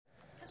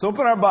Let's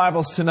open our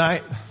Bibles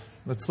tonight.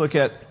 Let's look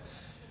at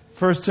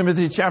 1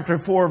 Timothy chapter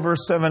 4,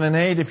 verse 7 and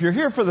 8. If you're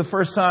here for the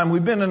first time,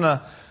 we've been in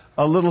a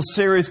little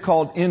series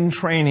called In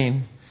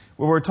Training,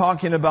 where we're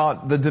talking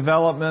about the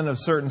development of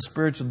certain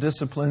spiritual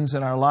disciplines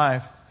in our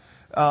life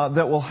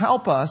that will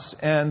help us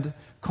and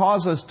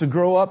cause us to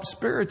grow up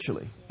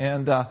spiritually.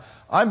 And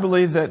I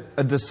believe that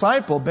a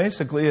disciple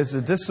basically is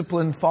a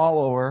disciplined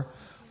follower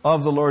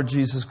of the Lord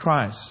Jesus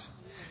Christ.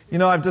 You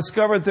know, I've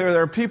discovered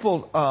there are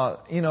people,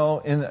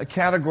 in a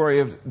category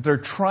of they're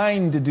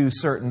trying to do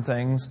certain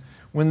things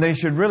when they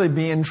should really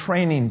be in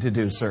training to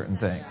do certain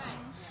things.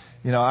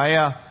 You know,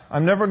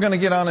 I'm never going to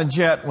get on a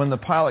jet when the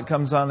pilot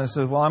comes on and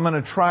says, well, I'm going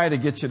to try to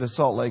get you to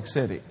Salt Lake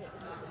City.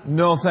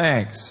 No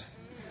thanks.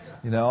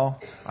 You know,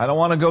 I don't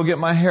want to go get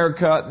my hair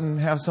cut and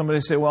have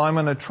somebody say, well, I'm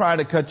going to try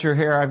to cut your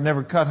hair. I've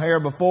never cut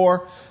hair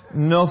before.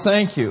 No,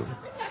 thank you.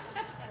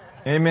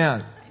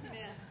 Amen.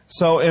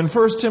 So in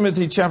 1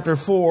 Timothy chapter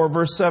 4,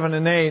 verse 7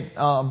 and 8,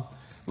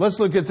 let's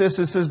look at this.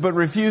 It says, but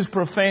refuse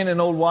profane and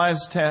old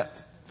wives'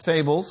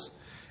 fables,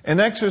 and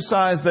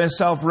exercise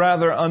thyself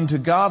rather unto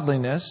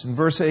godliness. And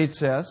verse 8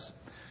 says,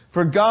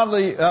 for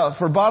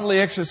bodily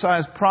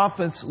exercise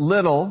profits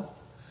little,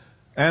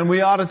 and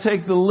we ought to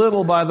take the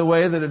little, by the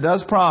way, that it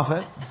does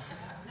profit.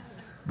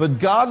 But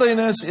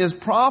godliness is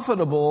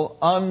profitable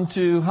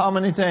unto how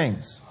many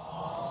things?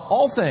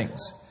 All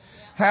things.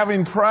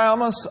 Having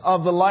promise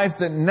of the life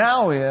that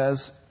now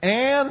is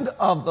and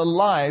of the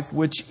life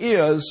which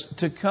is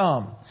to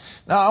come.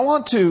 Now, I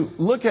want to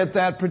look at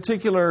that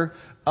particular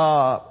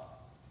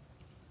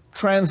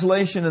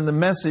translation in the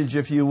Message,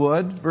 if you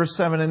would. Verse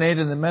 7 and 8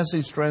 in the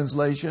Message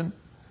translation.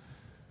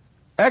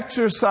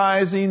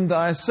 Exercising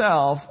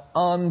thyself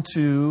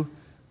unto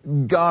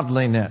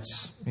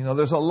godliness. You know,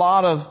 there's a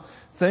lot of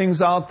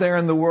things out there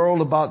in the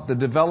world about the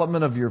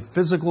development of your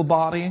physical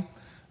body.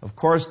 Of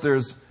course,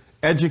 there's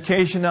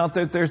education out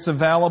there that's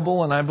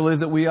available, and I believe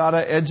that we ought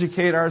to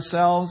educate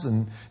ourselves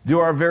and do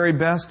our very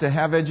best to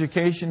have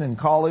education in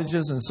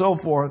colleges and so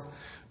forth.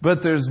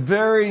 But there's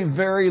very,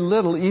 very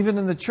little, even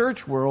in the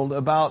church world,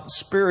 about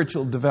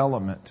spiritual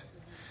development.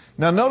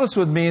 Now notice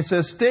with me, it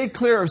says, stay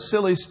clear of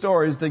silly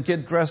stories that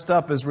get dressed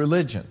up as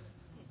religion.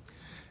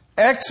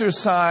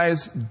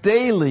 Exercise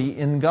daily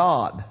in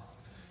God.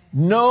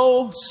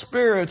 No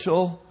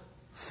spiritual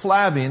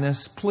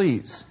flabbiness,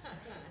 please.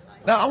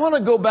 Now, I want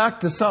to go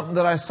back to something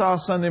that I saw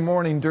Sunday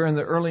morning during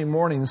the early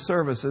morning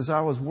service as I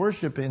was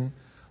worshiping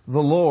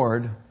the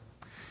Lord.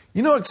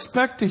 You know,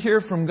 expect to hear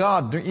from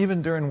God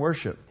even during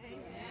worship. Amen.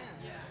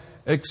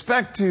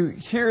 Expect to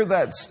hear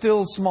that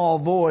still small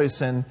voice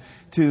and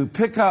to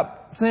pick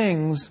up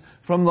things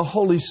from the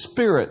Holy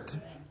Spirit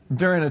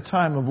during a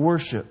time of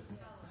worship.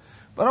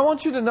 But I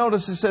want you to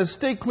notice it says,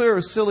 stay clear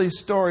of silly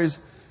stories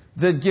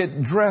that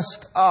get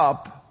dressed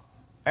up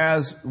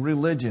as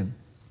religion.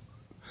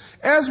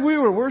 As we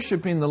were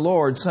worshiping the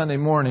Lord Sunday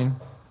morning,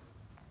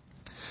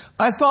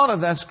 I thought of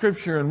that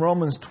scripture in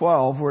Romans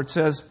 12 where it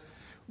says,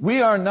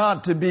 we are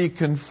not to be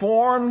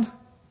conformed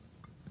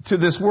to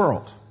this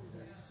world.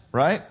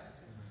 Right?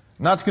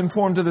 Not to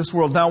conform to this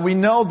world. Now we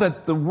know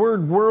that the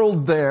word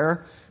world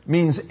there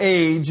means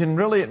age, and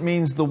really it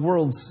means the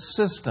world's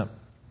system.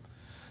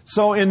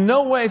 So in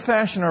no way,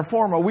 fashion, or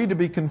form are we to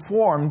be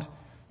conformed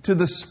to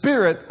the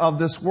spirit of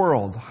this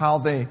world. How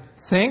they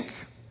think,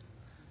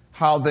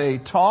 how they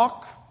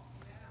talk,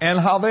 and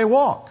how they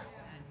walk.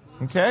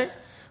 Okay?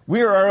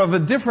 We are of a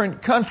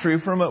different country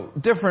from a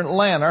different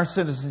land. Our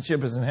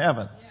citizenship is in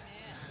heaven.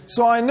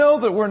 So I know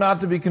that we're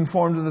not to be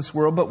conformed to this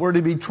world, but we're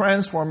to be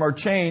transformed or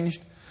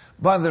changed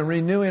by the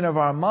renewing of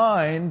our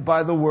mind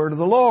by the word of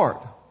the Lord.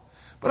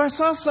 But I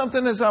saw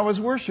something as I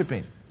was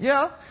worshiping.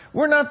 Yeah,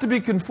 we're not to be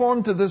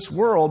conformed to this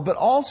world, but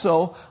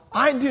also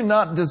I do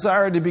not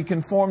desire to be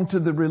conformed to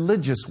the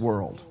religious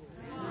world.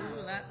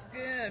 Oh, that's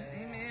good.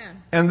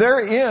 Amen. And there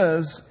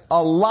is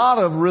a lot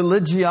of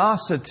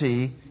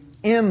religiosity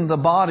in the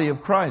body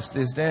of Christ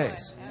these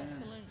days.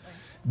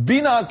 Be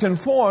not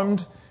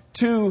conformed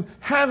to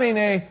having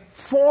a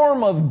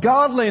form of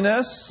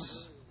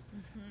godliness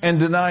and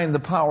denying the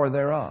power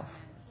thereof.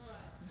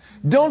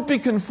 Don't be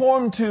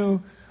conformed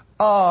to,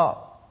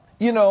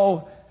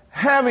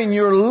 having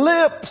your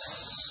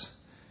lips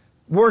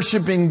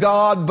worshiping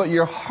God, but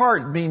your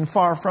heart being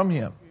far from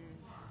Him.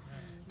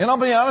 And I'll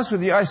be honest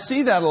with you, I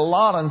see that a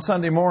lot on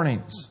Sunday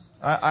mornings.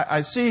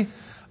 I see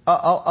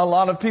a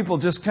lot of people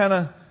just kind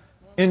of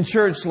in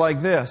church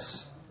like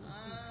this.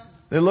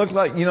 They look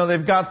like,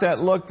 they've got that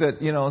look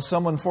that,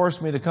 someone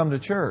forced me to come to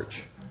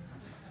church.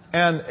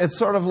 And it's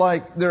sort of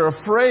like they're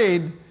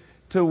afraid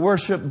to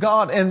worship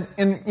God. And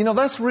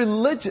that's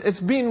religious.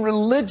 It's being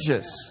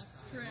religious.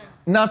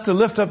 Not to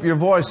lift up your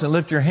voice and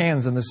lift your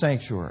hands in the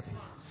sanctuary.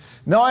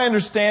 Now, I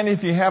understand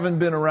if you haven't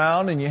been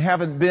around and you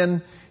haven't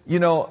been,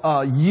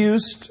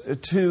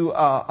 used to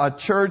a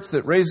church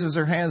that raises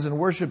their hands and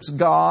worships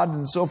God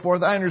and so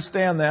forth. I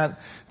understand that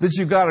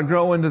you've got to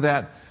grow into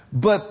that.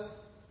 But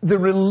the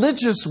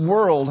religious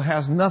world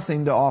has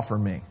nothing to offer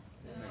me.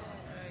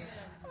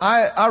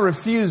 I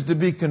refuse to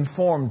be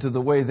conformed to the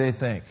way they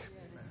think.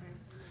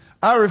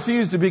 I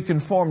refuse to be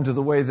conformed to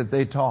the way that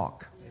they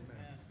talk.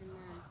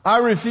 I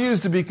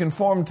refuse to be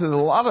conformed to a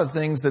lot of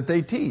things that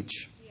they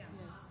teach.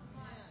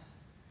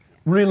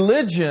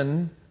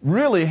 Religion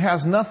really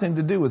has nothing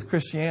to do with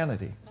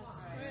Christianity.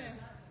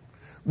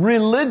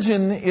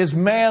 Religion is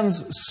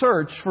man's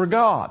search for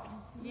God.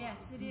 Yes,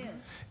 it is.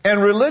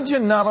 And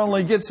religion not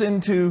only gets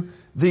into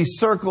the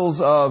circles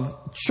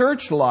of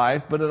church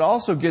life, but it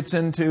also gets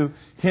into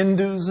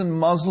Hindus and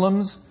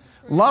Muslims.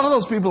 A lot of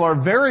those people are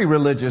very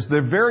religious.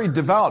 They're very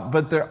devout,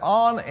 but they're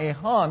on a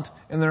hunt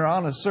and they're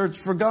on a search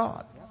for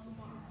God.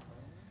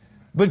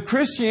 But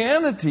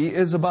Christianity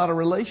is about a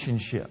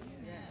relationship.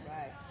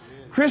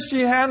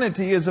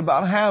 Christianity is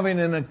about having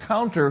an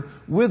encounter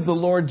with the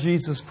Lord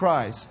Jesus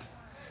Christ,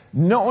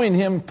 knowing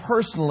Him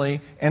personally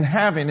and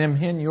having Him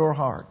in your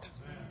heart.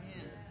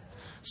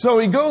 So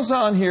he goes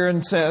on here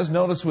and says,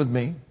 notice with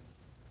me,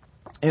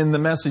 in the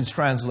Message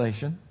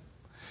translation,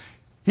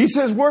 he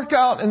says,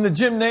 workout in the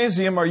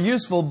gymnasium are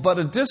useful, but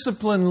a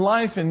disciplined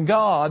life in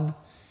God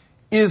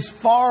is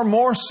far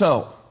more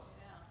so,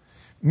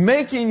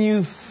 making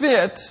you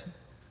fit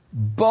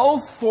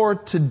both for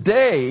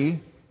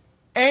today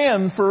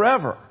and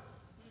forever.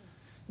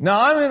 Now,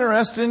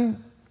 I'm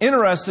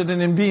interested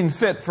in being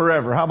fit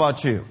forever. How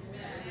about you?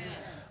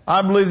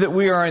 I believe that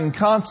we are in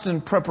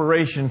constant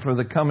preparation for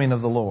the coming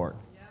of the Lord.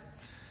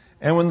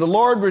 And when the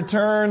Lord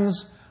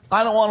returns,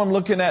 I don't want Him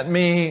looking at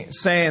me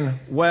saying,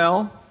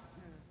 well.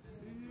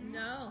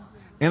 No.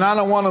 And I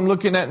don't want Him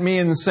looking at me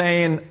and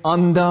saying,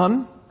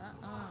 undone.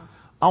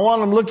 I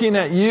want Him looking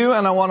at you,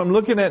 and I want Him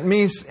looking at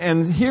me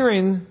and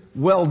hearing,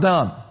 well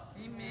done.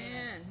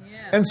 Amen. Yeah.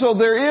 And so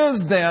there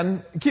is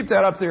then, keep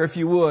that up there if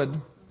you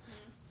would.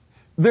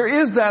 There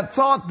is that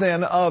thought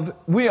then of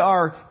we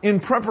are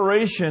in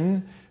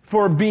preparation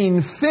for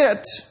being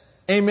fit,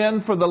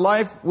 amen, for the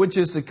life which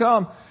is to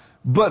come.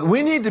 But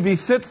we need to be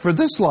fit for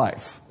this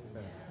life.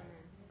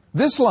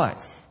 This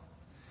life.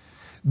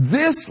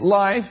 This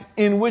life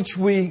in which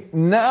we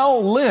now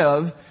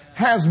live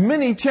has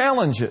many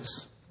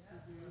challenges.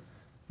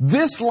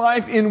 This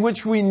life in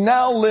which we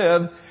now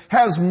live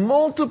has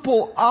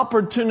multiple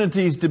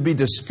opportunities to be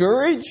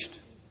discouraged,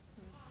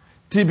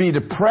 to be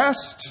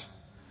depressed,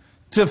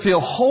 to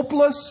feel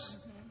hopeless,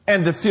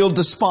 and to feel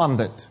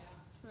despondent.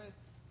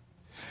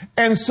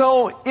 And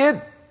so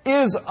it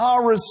is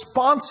our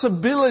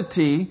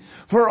responsibility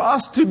for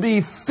us to be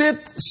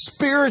fit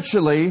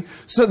spiritually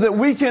so that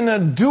we can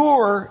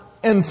endure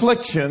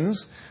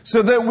afflictions,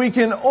 so that we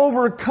can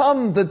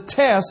overcome the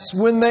tests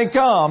when they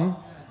come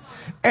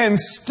and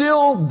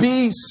still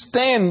be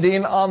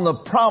standing on the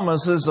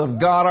promises of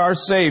God our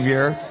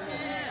Savior.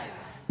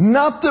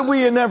 Not that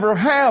we never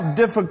have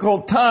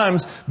difficult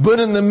times, but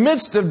in the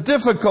midst of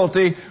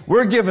difficulty,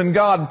 we're giving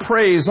God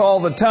praise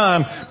all the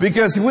time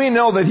because we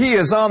know that He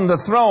is on the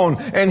throne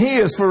and He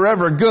is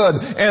forever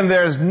good, and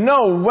there's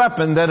no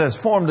weapon that is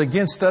formed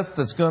against us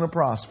that's going to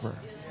prosper.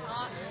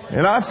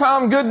 And I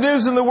found good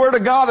news in the Word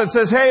of God. It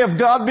says, hey, if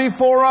God be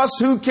for us,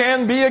 who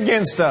can be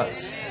against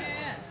us?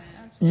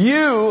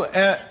 You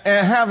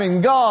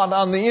having God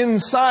on the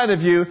inside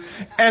of you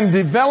and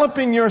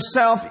developing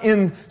yourself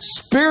in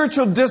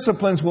spiritual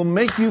disciplines will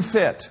make you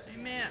fit.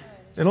 Amen.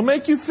 It'll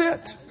make you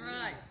fit. That's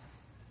right.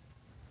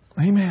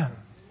 Amen.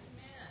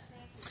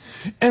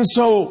 And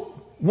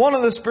so one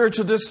of the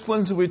spiritual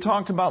disciplines that we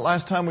talked about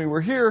last time we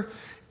were here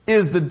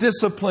is the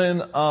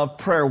discipline of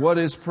prayer. What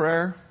is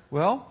prayer?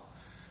 Well,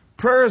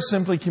 prayer is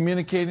simply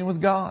communicating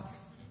with God.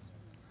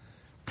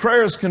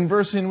 Prayer is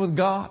conversing with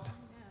God.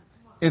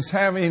 It's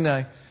having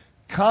a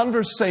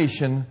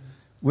conversation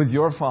with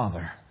your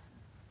Father.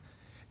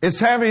 It's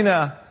having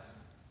a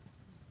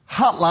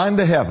hotline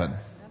to heaven.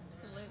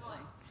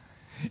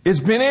 Absolutely.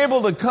 It's being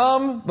able to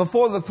come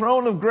before the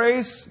throne of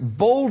grace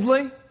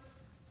boldly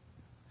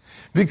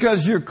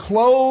because you're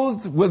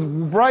clothed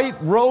with bright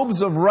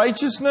robes of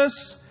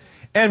righteousness,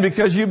 and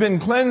because you've been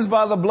cleansed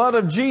by the blood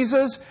of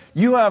Jesus,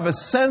 you have a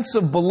sense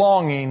of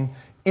belonging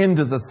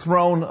into the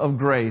throne of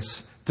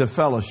grace to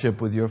fellowship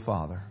with your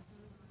Father.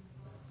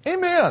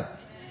 Amen.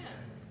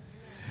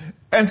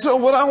 And so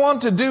what I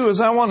want to do is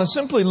I want to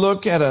simply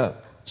look at a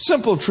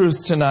simple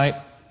truth tonight,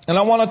 and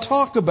I want to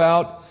talk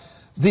about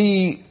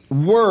the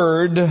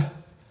word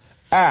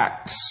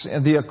acts,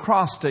 the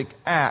acrostic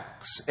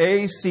acts,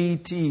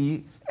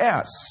 A-C-T-S.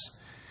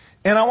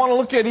 And I want to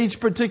look at each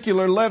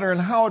particular letter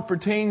and how it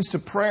pertains to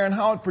prayer and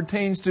how it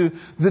pertains to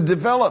the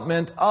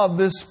development of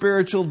this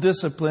spiritual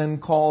discipline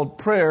called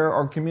prayer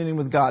or communing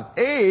with God.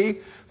 A,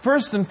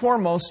 first and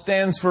foremost,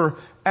 stands for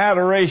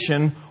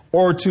adoration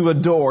or to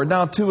adore.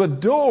 Now, to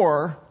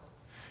adore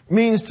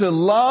means to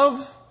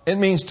love. It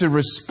means to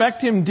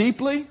respect Him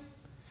deeply.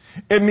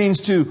 It means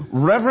to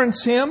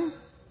reverence Him.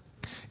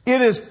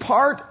 It is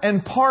part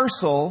and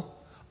parcel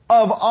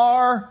of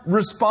our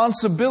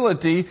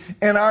responsibility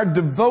and our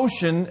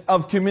devotion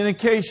of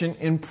communication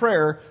in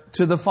prayer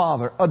to the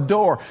Father.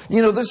 Adore.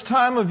 You know, this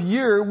time of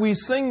year we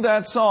sing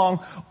that song,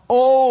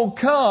 "Oh,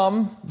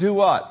 come," do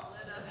what?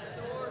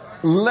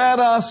 Let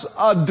us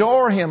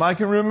adore Him. I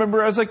can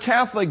remember as a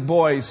Catholic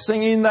boy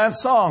singing that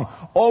song,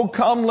 "Oh,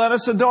 come, let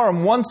us adore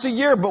Him," once a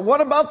year. But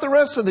what about the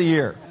rest of the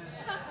year?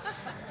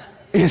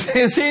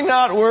 Is He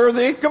not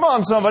worthy? Come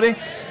on, somebody.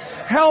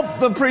 Help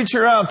the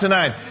preacher out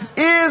tonight.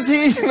 Is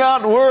He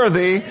not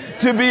worthy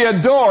to be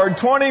adored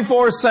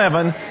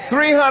 24/7,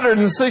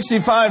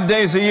 365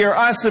 days a year?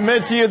 I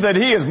submit to you that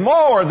He is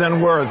more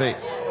than worthy.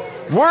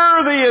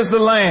 Worthy is the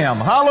Lamb.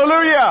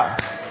 Hallelujah.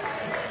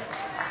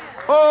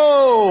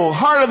 Oh,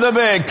 heart of the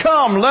bay,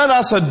 come, let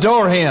us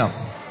adore Him.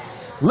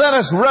 Let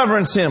us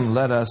reverence Him.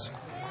 Let us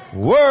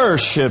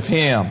worship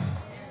Him.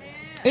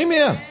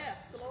 Amen.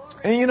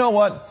 And you know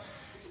what?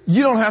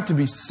 You don't have to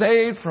be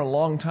saved for a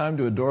long time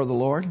to adore the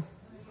Lord.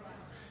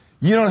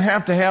 You don't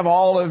have to have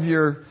all of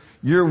your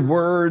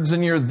words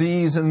and your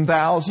these and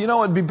thous. You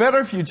know, it'd be better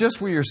if you just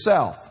were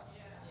yourself.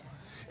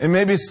 And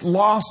maybe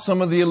lost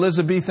some of the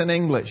Elizabethan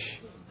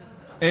English.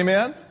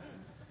 Amen?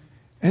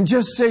 And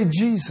just say,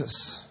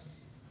 Jesus.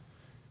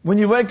 When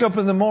you wake up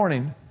in the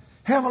morning,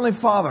 Heavenly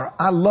Father,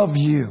 I love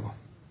you.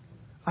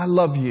 I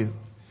love you.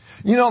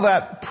 You know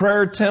that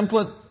prayer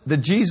template that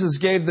Jesus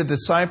gave the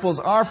disciples?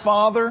 Our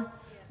Father,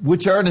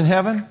 which art in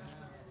heaven,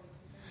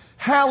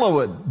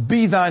 hallowed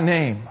be thy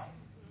name.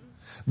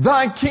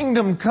 Thy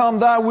kingdom come,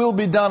 thy will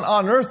be done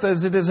on earth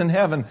as it is in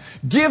heaven.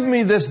 Give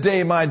me this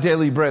day my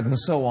daily bread, and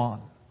so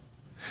on.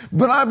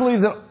 But I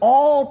believe that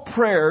all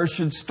prayer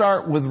should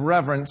start with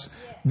reverence.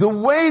 The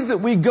way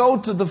that we go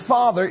to the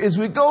Father is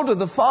we go to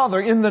the Father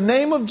in the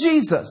name of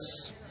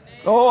Jesus.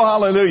 Oh,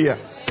 hallelujah.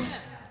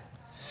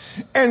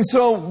 And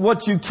so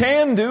what you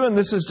can do, and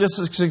this is just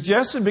a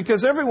suggestion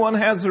because everyone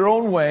has their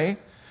own way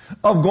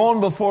of going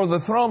before the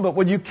throne, but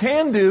what you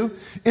can do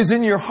is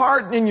in your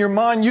heart and in your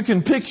mind, you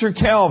can picture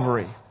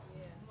Calvary.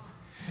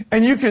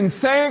 And you can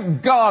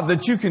thank God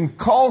that you can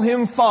call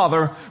Him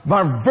Father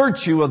by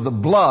virtue of the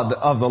blood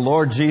of the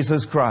Lord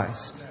Jesus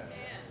Christ.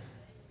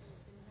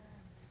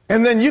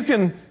 And then you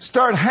can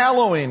start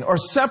hallowing or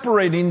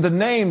separating the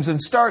names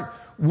and start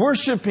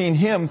worshiping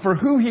Him for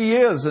who He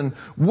is and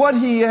what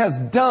He has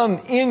done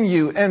in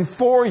you and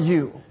for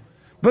you.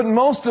 But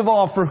most of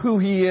all, for who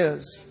He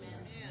is.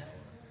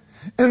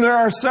 And there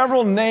are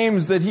several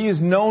names that He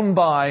is known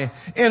by,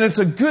 and it's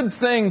a good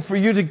thing for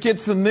you to get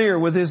familiar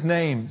with His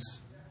names.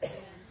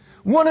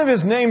 One of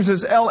His names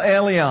is El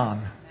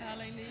Elyon.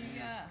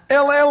 Hallelujah.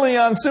 El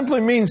Elyon simply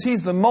means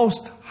He's the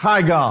Most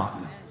High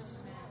God.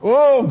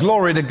 Oh,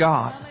 glory to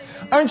God.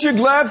 Aren't you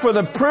glad for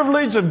the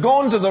privilege of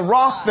going to the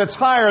rock that's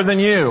higher than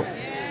you?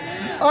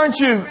 Aren't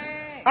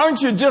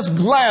you just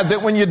glad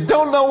that when you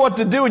don't know what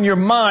to do in your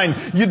mind,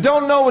 you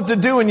don't know what to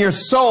do in your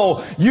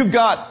soul, you've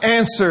got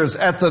answers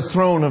at the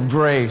throne of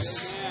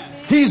grace.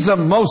 He's the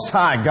Most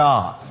High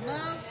God. Most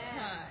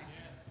High.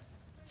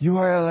 You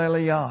are El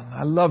Elyon.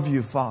 I love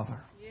you,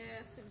 Father. Yes,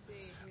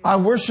 indeed. I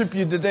worship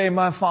you today,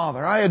 my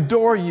Father. I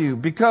adore you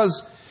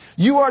because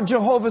you are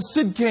Jehovah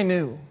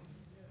Sidkenu.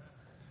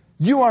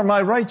 You are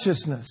my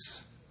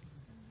righteousness.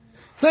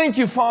 Thank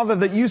you, Father,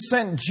 that you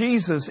sent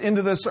Jesus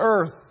into this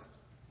earth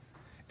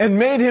and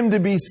made Him to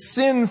be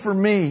sin for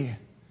me,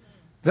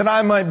 that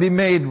I might be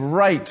made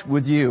right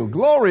with you.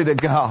 Glory to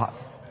God.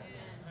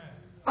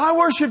 I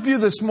worship you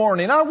this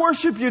morning. I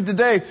worship you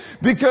today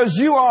because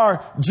you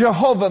are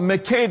Jehovah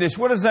Mekadesh.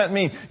 What does that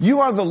mean? You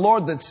are the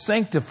Lord that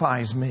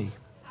sanctifies me.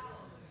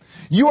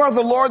 You are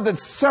the Lord that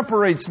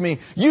separates me.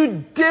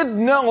 You did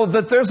know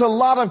that there's a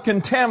lot of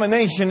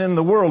contamination in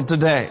the world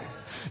today.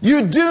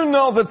 You do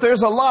know that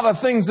there's a lot of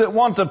things that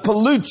want to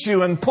pollute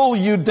you and pull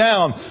you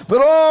down.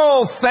 But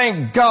oh,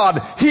 thank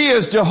God, He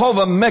is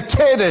Jehovah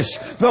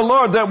Mekadesh, the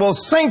Lord that will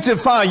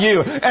sanctify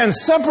you and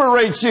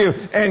separate you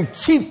and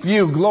keep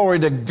you, glory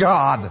to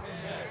God,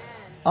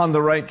 on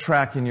the right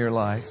track in your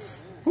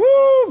life.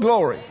 Woo,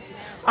 glory.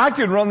 I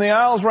could run the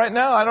aisles right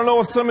now. I don't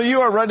know if some of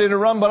you are ready to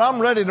run, but I'm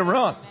ready to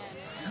run.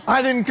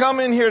 I didn't come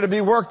in here to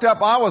be worked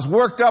up. I was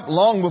worked up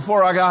long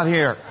before I got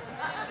here.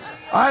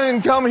 I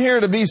didn't come here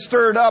to be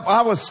stirred up.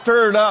 I was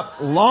stirred up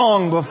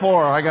long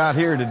before I got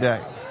here today.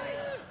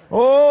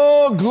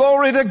 Oh,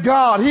 glory to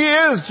God. He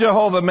is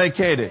Jehovah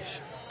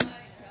Mekadesh.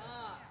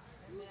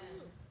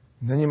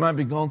 Then you might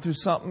be going through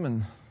something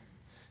and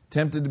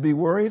tempted to be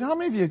worried. How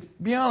many of you,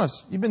 be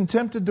honest, you've been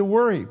tempted to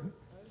worry?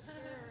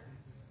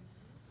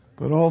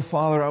 But oh,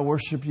 Father, I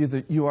worship you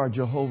that you are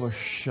Jehovah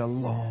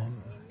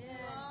Shalom.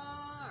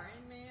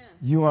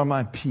 You are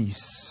my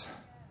peace.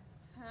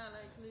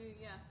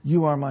 Hallelujah.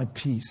 You are my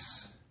peace.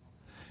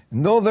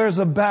 And though there's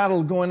a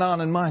battle going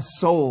on in my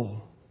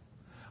soul,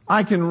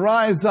 I can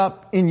rise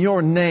up in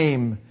your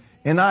name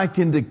and I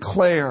can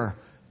declare,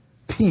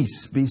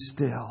 peace be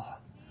still.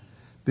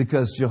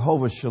 Because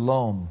Jehovah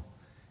Shalom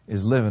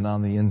is living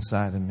on the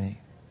inside of me.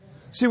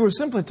 See, we're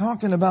simply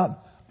talking about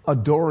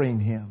adoring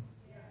Him.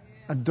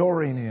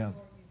 Adoring Him.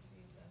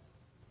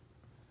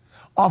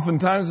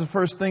 Oftentimes the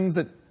first things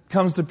that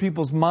comes to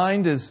people's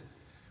mind is,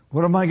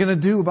 what am I going to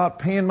do about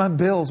paying my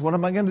bills? What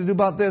am I going to do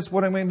about this?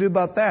 What am I going to do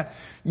about that?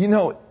 You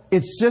know,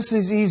 it's just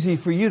as easy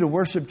for you to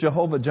worship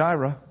Jehovah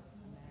Jireh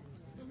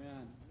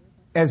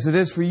as it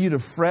is for you to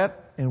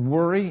fret and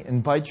worry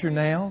and bite your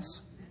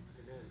nails?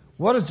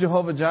 What does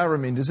Jehovah Jireh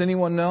mean? Does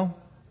anyone know?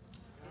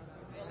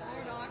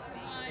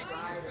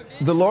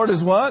 The Lord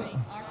is what?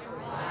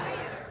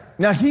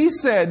 Now, He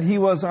said He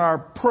was our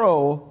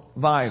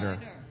provider.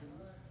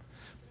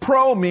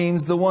 Pro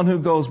means the one who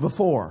goes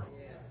before.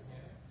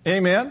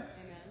 Amen?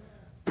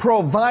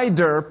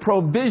 Provider,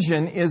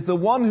 provision, is the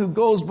one who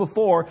goes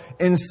before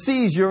and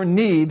sees your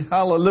need,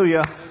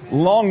 hallelujah,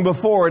 long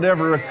before it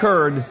ever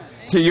occurred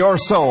to your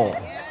soul.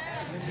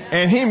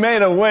 And He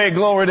made a way,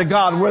 glory to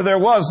God, where there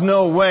was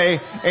no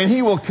way. And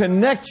He will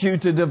connect you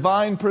to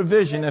divine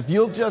provision if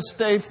you'll just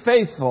stay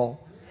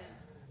faithful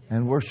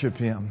and worship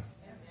Him,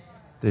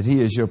 that He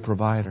is your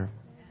provider.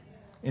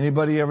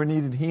 Anybody ever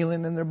needed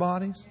healing in their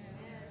bodies?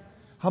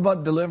 How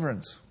about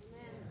deliverance?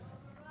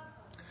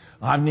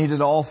 I've needed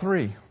all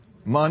three.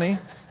 Money,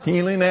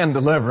 healing, and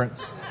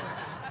deliverance.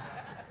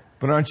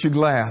 But aren't you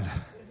glad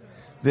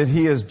that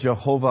He is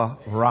Jehovah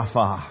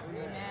Rapha?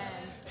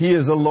 He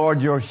is the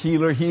Lord your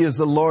healer. He is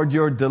the Lord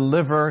your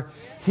deliverer.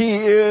 He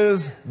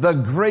is the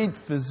great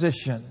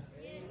physician.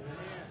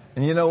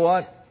 And you know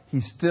what? He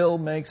still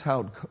makes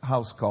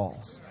house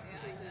calls.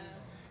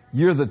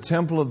 You're the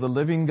temple of the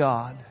living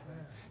God.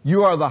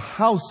 You are the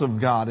house of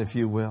God, if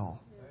you will.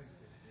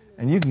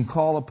 And you can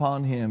call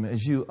upon Him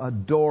as you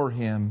adore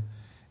Him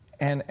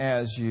and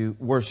as you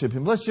worship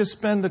Him. Let's just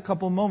spend a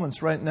couple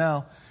moments right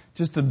now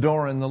just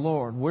adoring the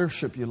Lord.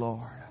 Worship You,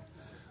 Lord.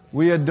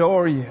 We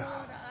adore You.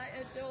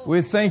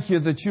 We thank You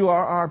that You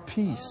are our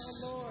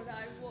peace.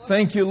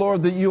 Thank You,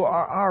 Lord, that You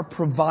are our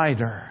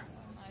provider.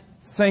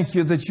 Thank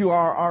You that You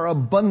are our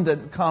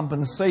abundant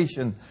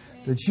compensation,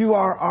 that You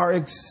are our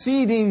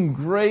exceeding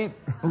great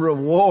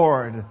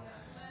reward.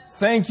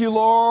 Thank You,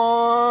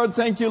 Lord.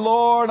 Thank You,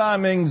 Lord.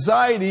 I'm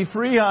anxiety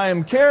free. I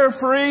am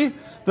carefree.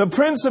 The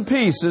Prince of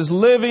Peace is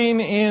living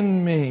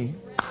in me.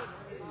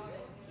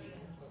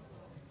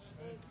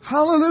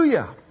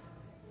 Hallelujah.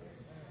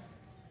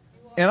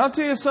 And I'll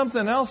tell you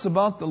something else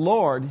about the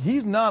Lord.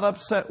 He's not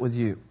upset with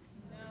you.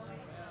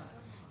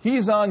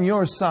 He's on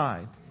your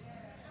side.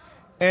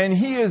 And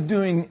He is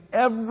doing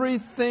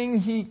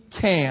everything He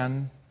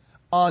can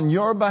on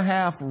your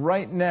behalf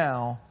right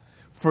now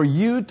for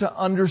you to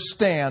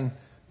understand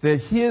that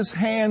His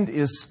hand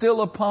is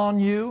still upon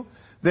you,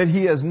 that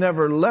He has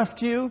never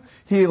left you,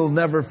 He'll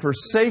never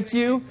forsake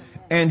you,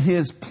 and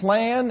His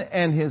plan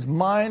and His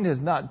mind has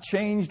not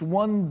changed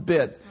one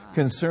bit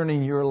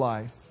concerning your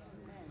life.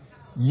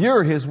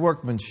 You're His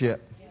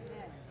workmanship.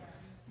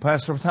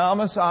 Pastor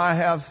Thomas, I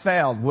have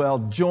failed. Well,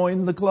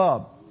 join the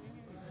club.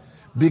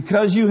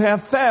 Because you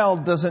have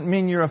failed doesn't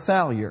mean you're a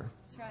failure.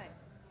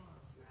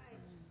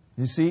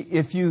 You see,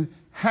 if you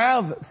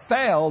have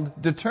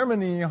failed,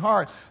 determine in your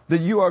heart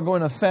that you are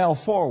going to fail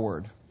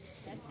forward.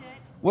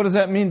 What does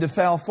that mean to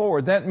fail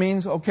forward? That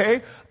means,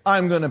 okay,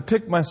 I'm going to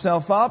pick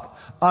myself up.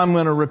 I'm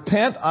going to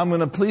repent. I'm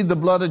going to plead the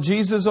blood of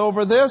Jesus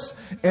over this.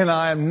 And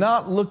I am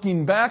not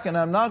looking back, and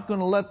I'm not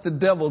going to let the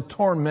devil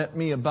torment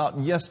me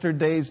about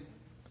yesterday's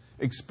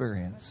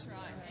experience.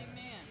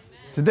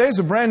 Today's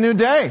a brand new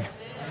day.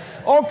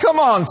 Oh, come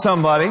on,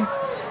 somebody.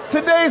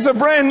 Today's a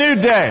brand new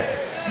day.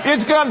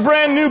 It's got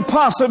brand new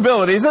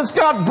possibilities. It's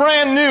got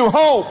brand new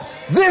hope.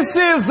 This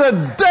is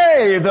the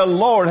day the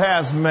Lord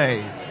has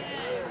made.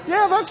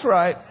 Yeah, that's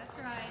right.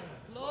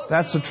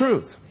 That's the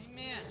truth.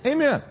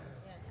 Amen.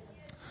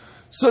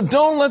 So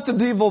don't let the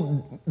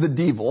devil, don't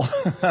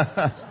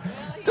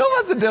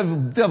let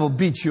the devil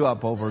beat you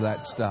up over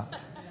that stuff.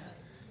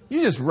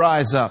 You just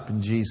rise up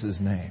in Jesus'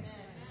 name.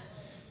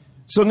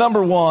 So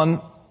number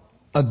one,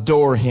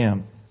 adore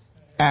Him.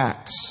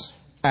 Acts.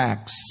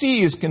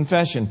 C is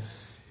confession.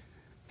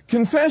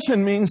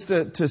 Confession means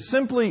to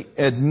simply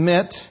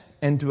admit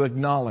and to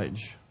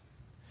acknowledge.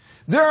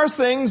 There are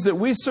things that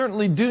we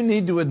certainly do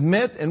need to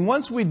admit, and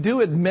once we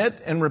do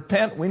admit and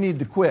repent, we need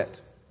to quit.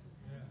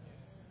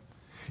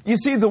 You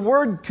see, the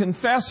word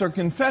confess or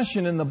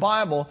confession in the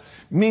Bible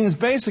means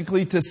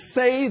basically to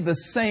say the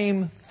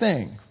same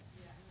thing.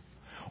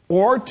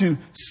 Or to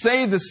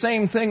say the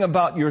same thing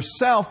about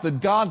yourself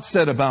that God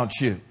said about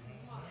you.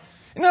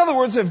 In other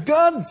words, if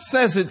God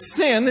says it's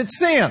sin, it's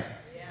sin.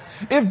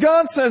 If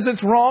God says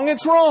it's wrong,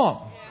 it's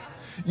wrong.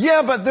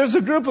 Yeah, but there's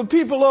a group of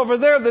people over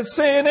there that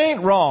say it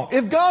ain't wrong.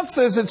 If God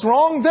says it's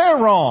wrong, they're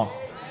wrong.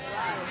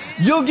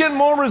 You'll get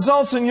more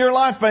results in your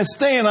life by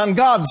staying on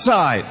God's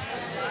side.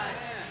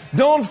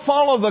 Don't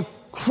follow the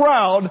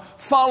crowd,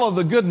 follow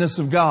the goodness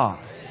of God.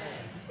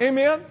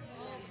 Amen?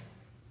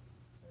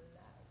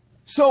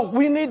 So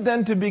we need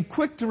then to be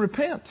quick to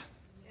repent.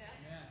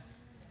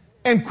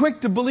 And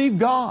quick to believe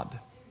God.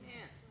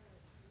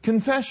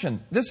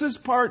 Confession. This is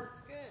part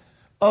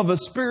of a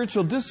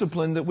spiritual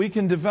discipline that we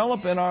can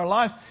develop in our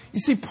life. You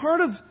see,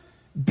 part of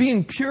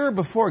being pure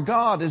before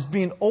God is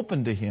being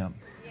open to Him.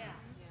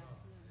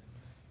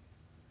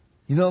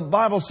 You know, the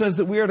Bible says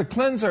that we are to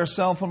cleanse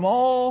ourselves from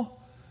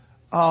all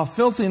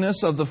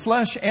filthiness of the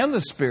flesh and the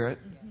spirit,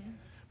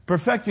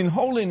 perfecting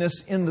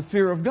holiness in the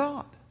fear of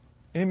God.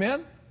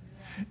 Amen?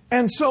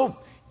 And so,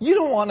 You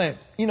don't want to,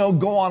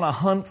 go on a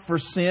hunt for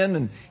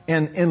sin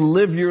and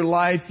live your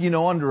life,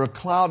 under a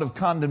cloud of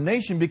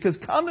condemnation, because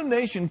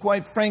condemnation,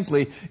 quite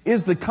frankly,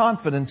 is the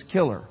confidence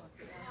killer.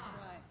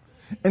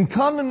 And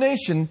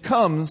condemnation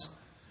comes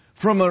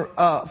from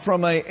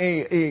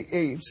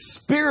a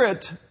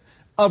spirit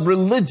of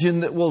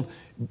religion that will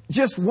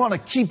just want to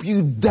keep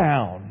you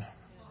down.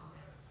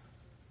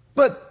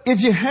 But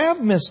if you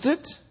have missed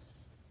it,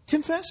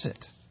 confess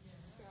it.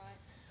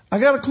 I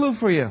got a clue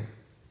for you.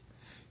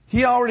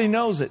 He already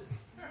knows it.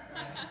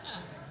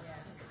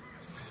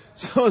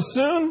 So as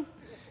soon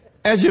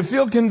as you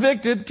feel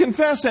convicted,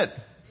 confess it.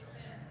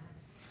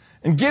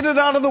 And get it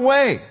out of the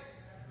way.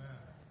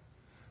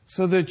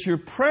 So that your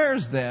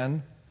prayers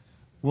then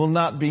will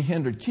not be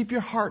hindered. Keep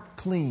your heart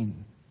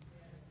clean.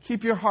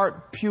 Keep your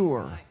heart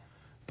pure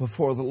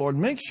before the Lord.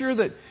 Make sure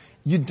that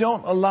you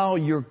don't allow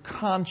your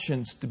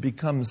conscience to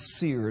become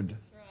seared.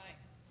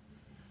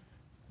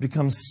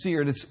 Become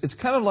seared. It's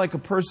kind of like a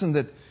person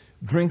that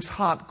drinks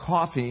hot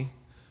coffee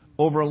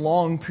over a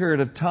long period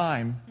of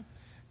time.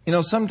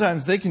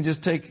 Sometimes they can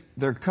just take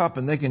their cup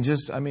and they can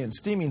just, it's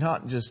steaming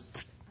hot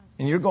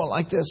and you're going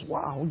like this.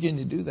 Wow, how can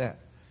you do that?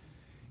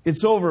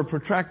 It's over a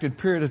protracted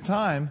period of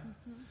time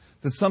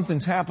that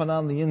something's happened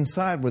on the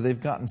inside where they've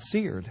gotten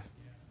seared.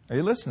 Are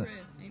you listening?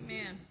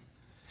 Amen.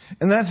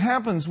 And that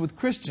happens with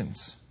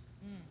Christians.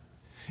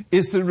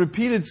 It's the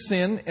repeated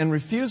sin and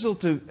refusal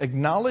to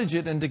acknowledge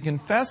it and to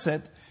confess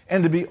it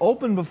and to be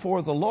open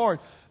before the Lord.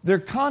 Their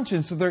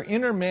conscience, their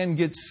inner man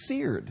gets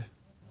seared.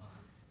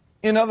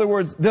 In other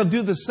words, they'll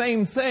do the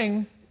same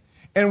thing,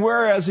 and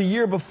whereas a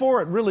year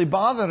before it really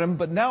bothered them,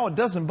 but now it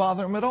doesn't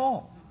bother them at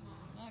all.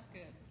 Not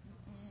good.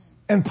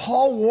 And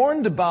Paul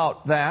warned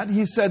about that.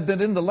 He said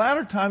that in the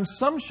latter times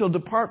some shall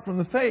depart from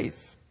the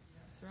faith,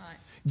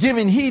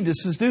 giving heed to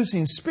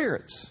seducing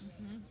spirits,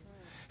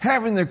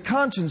 having their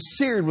conscience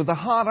seared with a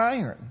hot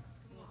iron,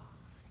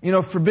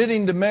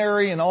 forbidding to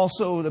marry and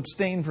also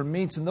abstain from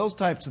meats and those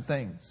types of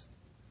things.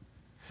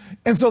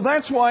 And so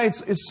that's why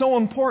it's so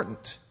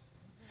important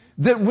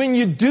that when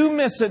you do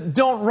miss it,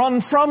 don't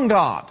run from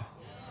God.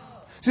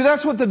 See,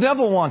 that's what the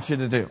devil wants you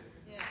to do.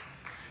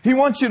 He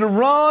wants you to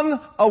run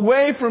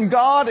away from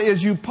God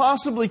as you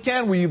possibly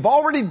can. Well, you've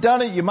already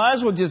done it. You might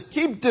as well just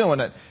keep doing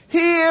it.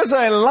 He is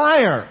a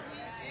liar.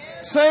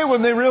 Say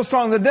with me real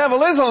strong, the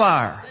devil is a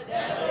liar.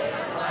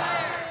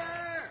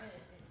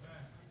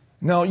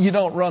 No, you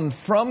don't run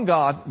from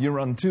God, you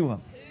run to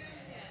Him.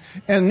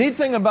 And the neat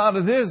thing about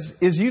it is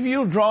if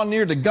you draw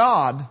near to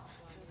God,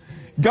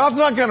 God's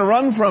not going to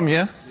run from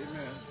you.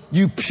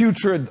 You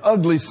putrid,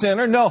 ugly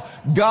sinner. No,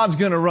 God's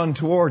going to run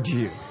towards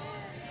you.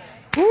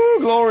 Woo,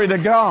 glory to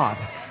God.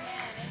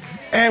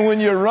 And when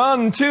you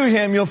run to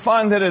Him, you'll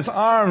find that His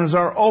arms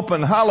are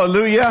open.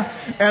 Hallelujah.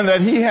 And that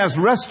He has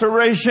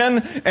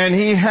restoration and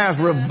He has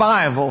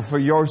revival for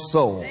your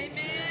soul.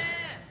 Amen.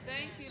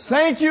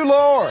 Thank you,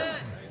 Lord. Amen.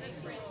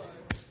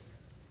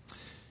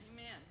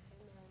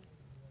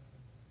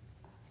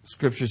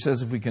 Scripture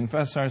says if we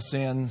confess our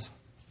sins,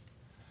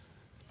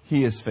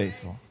 He is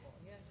faithful.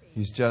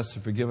 He's just to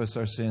forgive us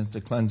our sins,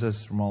 to cleanse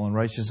us from all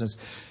unrighteousness.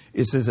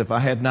 It says, if I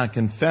had not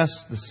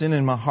confessed the sin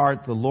in my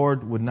heart, the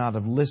Lord would not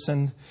have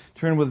listened.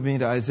 Turn with me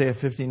to Isaiah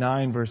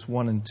 59, verse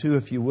 1 and 2,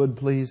 if you would,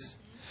 please.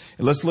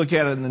 And let's look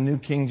at it in the New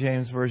King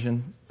James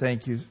Version.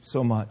 Thank you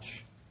so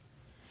much.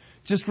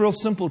 Just real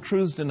simple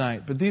truths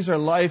tonight, but these are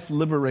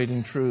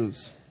life-liberating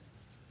truths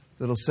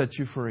that'll set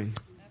you free.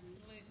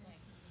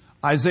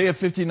 Isaiah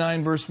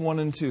 59, verse 1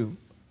 and 2.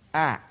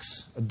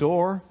 Acts,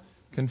 adore,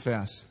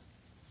 confess.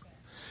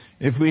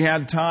 If we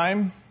had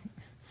time,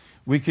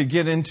 we could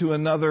get into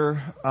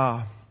another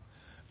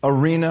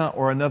arena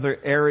or another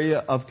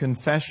area of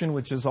confession,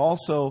 which is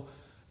also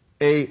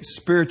a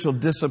spiritual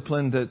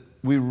discipline that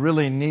we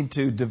really need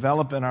to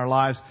develop in our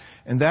lives,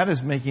 and that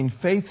is making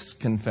faith's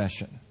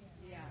confession.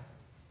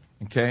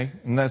 Okay?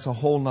 And that's a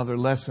whole nother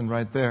lesson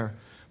right there.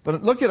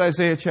 But look at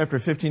Isaiah chapter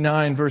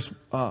 59, verse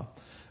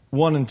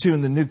 1 and 2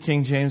 in the New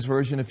King James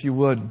Version, if you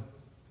would.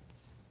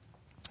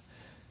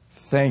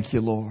 Thank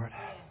you, Lord.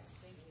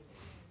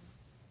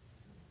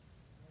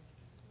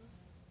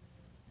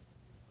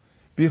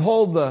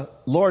 Behold, the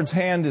Lord's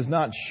hand is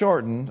not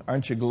shortened.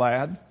 Aren't you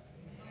glad?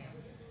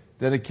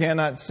 That it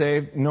cannot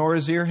save, nor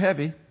is ear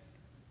heavy,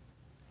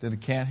 that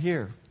it can't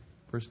hear.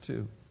 Verse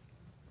 2.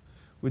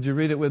 Would you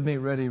read it with me?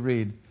 Ready,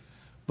 read.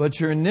 But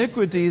your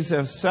iniquities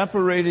have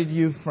separated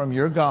you from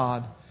your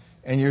God,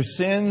 and your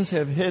sins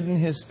have hidden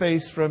His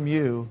face from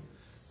you,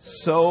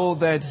 so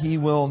that He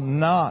will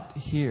not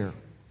hear.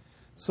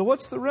 So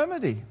what's the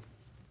remedy?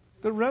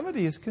 The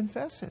remedy is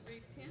confess it.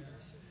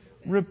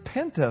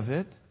 Repent of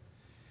it.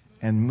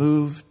 And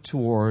move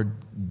toward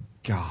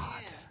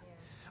God.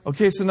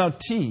 Okay, so now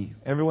T.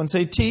 Everyone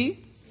say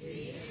T.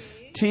 T.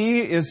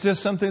 T is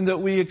just something that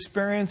we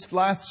experienced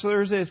last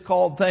Thursday. It's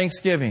called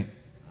Thanksgiving.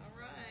 All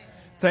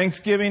right.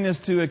 Thanksgiving is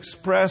to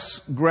express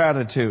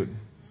gratitude.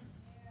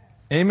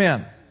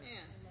 Amen.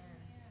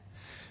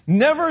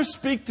 Never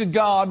speak to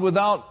God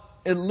without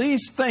at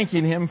least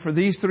thanking Him for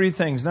these three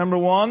things. Number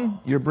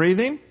one, you're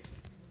breathing.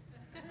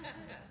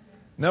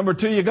 Number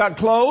 2, you got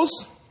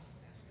clothes.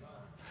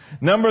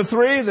 Number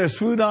 3, there's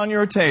food on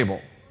your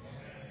table.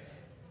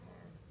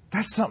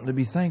 That's something to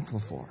be thankful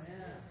for.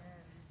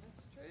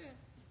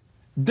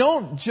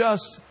 Don't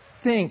just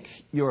think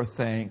your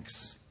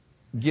thanks,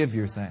 give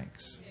your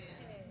thanks.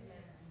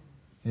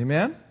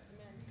 Amen?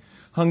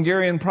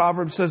 Hungarian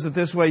proverb says it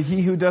this way: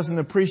 he who doesn't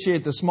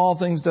appreciate the small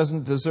things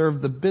doesn't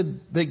deserve the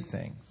big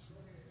things.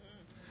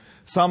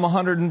 Psalm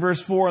 100 and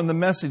verse 4 in the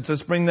Message.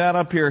 Let's bring that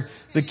up here.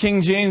 The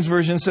King James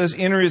Version says,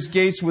 enter his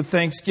gates with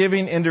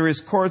thanksgiving, enter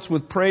his courts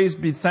with praise,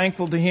 be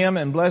thankful to him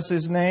and bless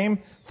his name.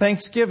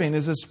 Thanksgiving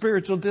is a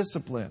spiritual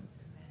discipline.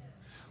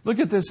 Look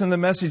at this in the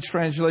Message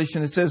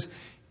translation. It says,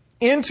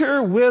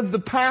 enter with the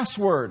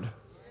password.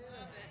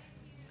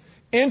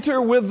 Enter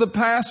with the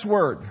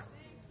password.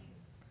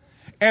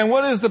 And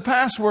what is the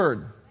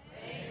password?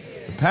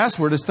 The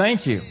password is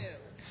thank you.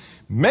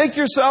 Make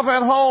yourself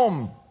at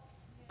home.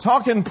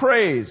 Talk in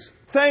praise.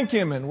 Thank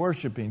him and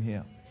worshiping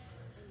him.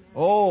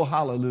 Oh,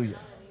 hallelujah.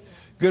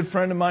 Good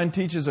friend of mine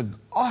teaches an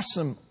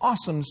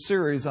awesome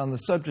series on the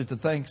subject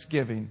of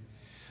Thanksgiving.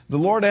 The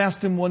Lord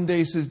asked him one day,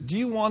 he says, do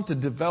you want to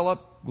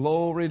develop,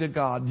 glory to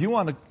God, do you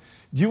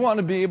want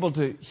to be able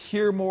to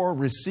hear more,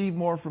 receive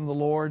more from the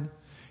Lord?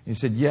 He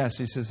said, yes.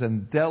 He says,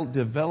 and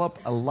develop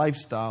a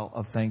lifestyle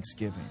of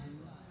thanksgiving.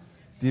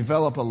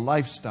 Develop a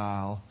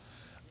lifestyle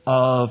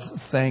of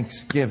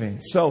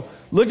thanksgiving. So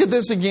look at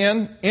this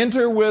again.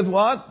 Enter with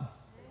what?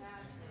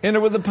 Enter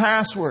with the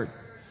password.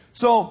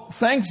 So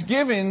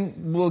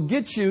thanksgiving will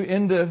get you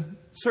into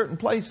certain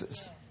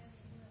places.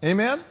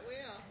 Amen?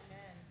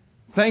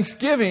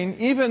 Thanksgiving,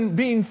 even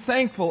being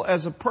thankful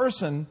as a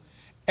person,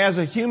 as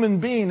a human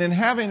being, and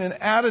having an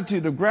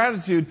attitude of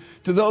gratitude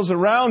to those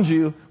around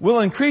you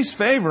will increase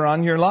favor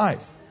on your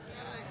life.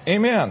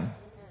 Amen.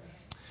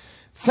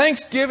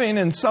 Thanksgiving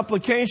and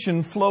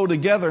supplication flow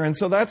together. And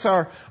so that's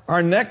our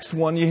next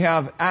one. You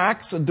have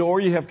acts,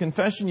 adore, you have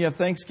confession, you have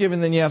thanksgiving,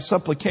 then you have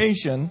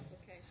supplication.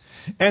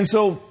 And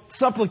so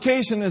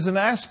supplication is an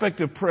aspect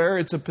of prayer.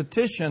 It's a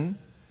petition.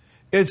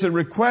 It's a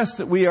request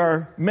that we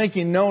are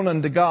making known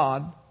unto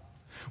God.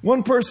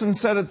 One person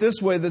said it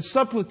this way, that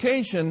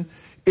supplication,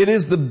 it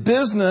is the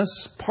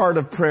business part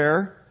of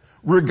prayer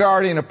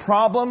regarding a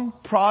problem,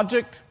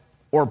 project,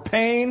 or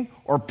pain,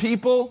 or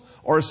people,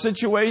 or a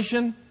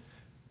situation.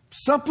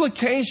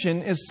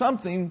 Supplication is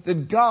something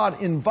that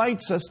God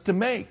invites us to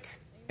make.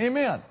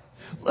 Amen.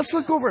 Let's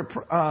look over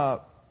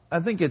at,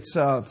 I think it's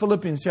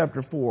Philippians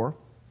chapter 4.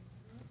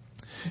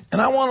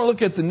 And I want to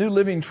look at the New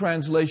Living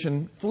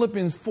Translation,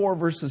 Philippians 4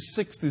 verses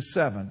 6 through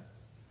 7.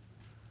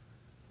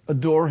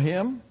 Adore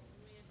him.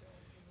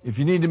 If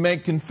you need to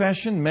make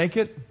confession, make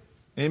it.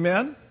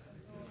 Amen.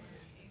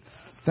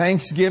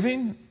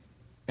 Thanksgiving.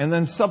 And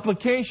then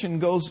supplication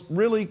goes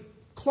really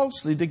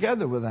closely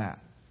together with that.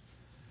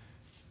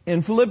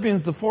 In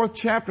Philippians, the 4th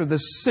chapter,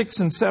 the 6th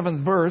and 7th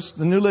verse,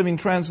 the New Living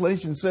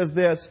Translation says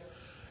this: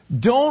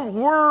 don't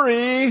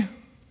worry,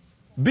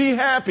 be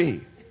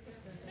happy.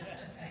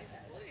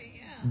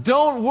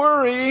 Don't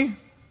worry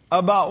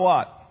about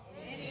what?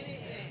 Anything.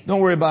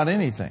 Don't worry about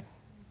anything.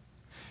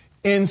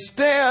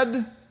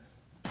 Instead,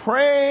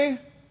 pray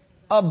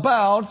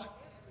about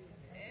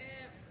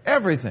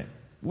everything.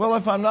 Well,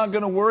 if I'm not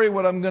going to worry,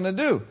 what I'm going to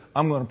do?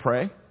 I'm going to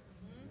pray.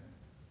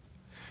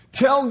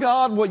 Tell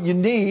God what you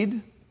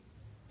need.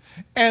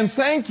 And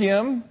thank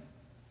him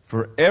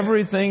for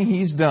everything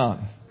he's done.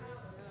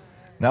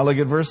 Now look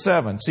at verse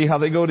 7. See how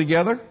they go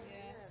together?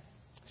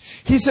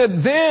 He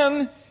said,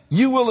 then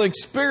you will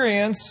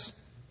experience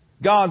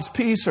God's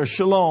peace, or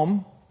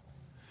shalom,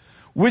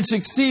 which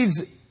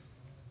exceeds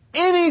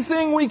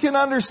anything we can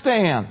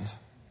understand.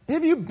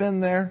 Have you been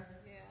there?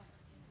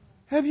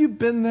 Have you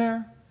been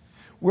there?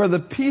 Where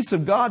the peace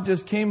of God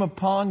just came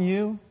upon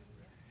you,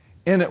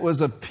 and it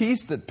was a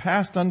peace that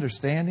passed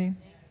understanding?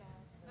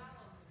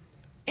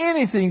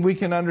 Anything we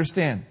can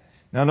understand.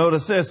 Now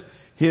notice this.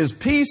 His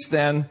peace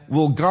then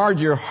will guard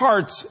your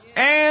hearts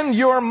and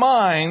your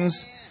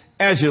minds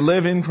as you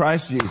live in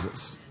Christ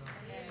Jesus.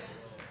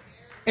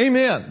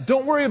 Amen.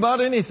 Don't worry about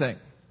anything.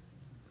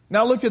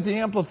 Now look at the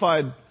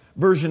Amplified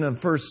version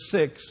of verse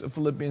 6 of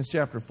Philippians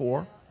chapter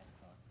 4.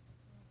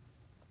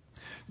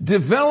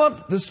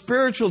 Develop the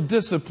spiritual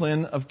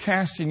discipline of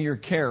casting your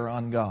care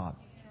on God.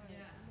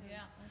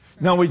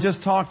 Now we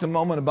just talked a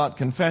moment about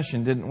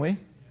confession, didn't we?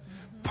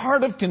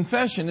 Part of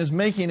confession is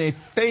making a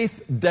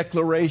faith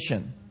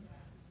declaration.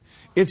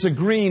 It's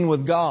agreeing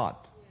with God.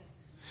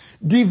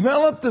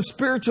 Develop the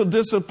spiritual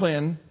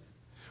discipline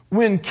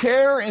when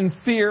care and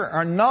fear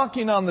are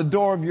knocking on the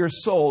door of your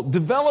soul.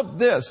 Develop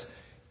this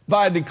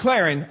by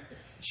declaring,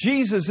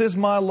 Jesus is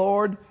my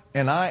Lord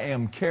and I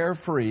am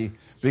carefree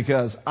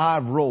because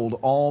I've rolled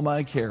all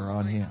my care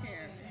on him.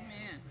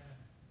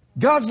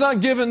 God's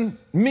not given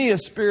me a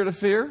spirit of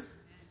fear,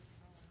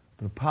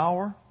 but of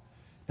power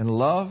and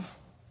love.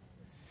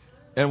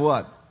 And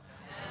what?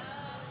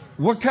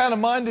 What kind of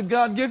mind did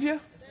God give you?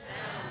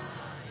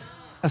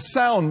 A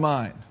sound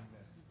mind.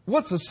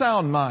 What's a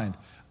sound mind?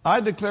 I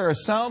declare a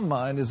sound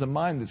mind is a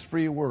mind that's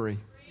free of worry.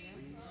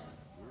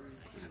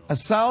 A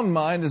sound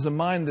mind is a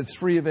mind that's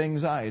free of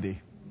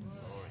anxiety.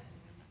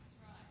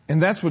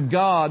 And that's what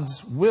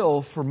God's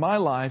will for my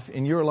life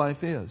and your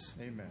life is.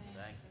 Amen.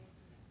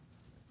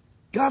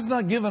 God's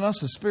not given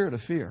us a spirit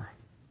of fear,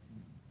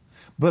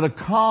 but a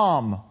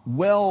calm,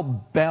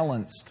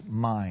 well-balanced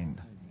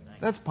mind.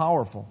 That's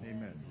powerful.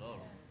 Amen.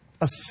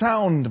 A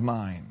sound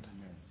mind.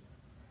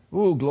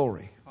 Ooh,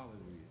 glory.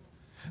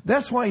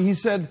 That's why he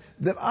said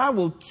that I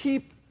will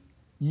keep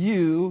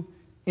you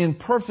in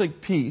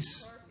perfect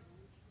peace.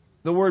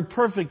 The word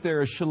perfect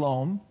there is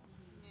shalom.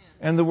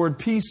 And the word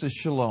peace is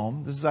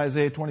shalom. This is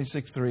Isaiah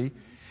 26:3.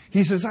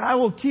 He says, I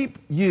will keep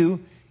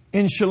you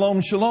in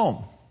shalom,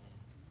 shalom.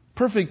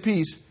 Perfect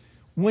peace.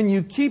 When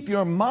you keep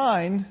your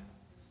mind,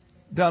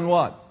 done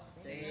what?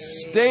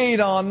 Stayed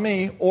on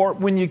me. Or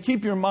when you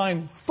keep your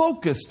mind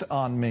focused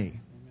on me.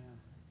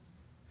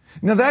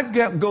 Now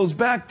that goes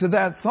back to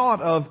that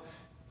thought of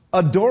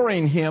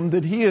adoring Him,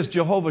 that He is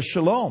Jehovah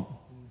Shalom.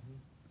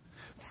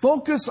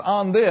 Focus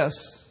on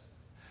this,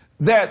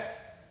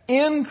 that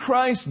in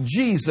Christ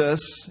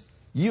Jesus,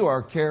 you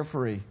are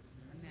carefree.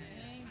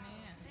 Amen.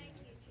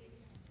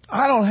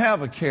 I don't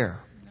have a care.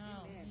 No,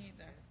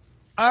 neither.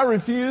 I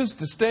refuse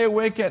to stay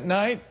awake at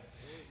night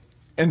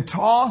and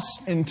toss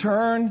and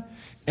turn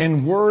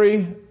and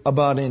worry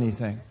about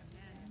anything.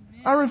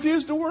 I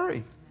refuse to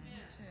worry.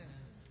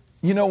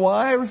 You know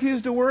why I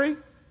refuse to worry?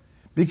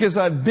 Because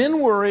I've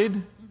been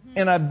worried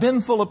and I've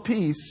been full of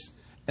peace,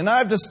 and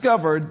I've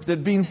discovered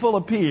that being full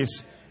of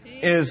peace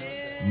is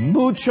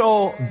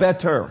mucho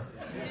better.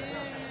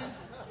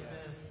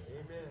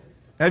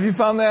 Have you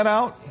found that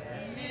out?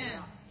 Amen.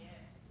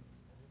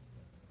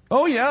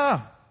 Oh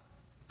yeah.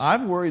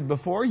 I've worried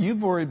before.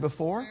 You've worried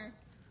before.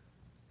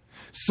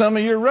 Some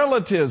of your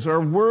relatives are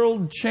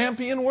world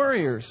champion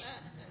worriers.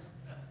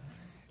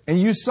 And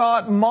you saw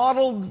it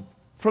modeled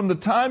from the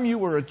time you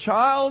were a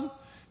child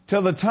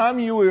till the time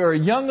you were a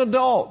young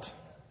adult.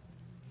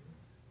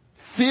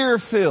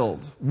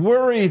 Fear-filled,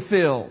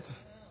 worry-filled.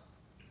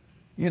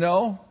 You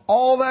know,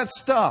 all that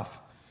stuff.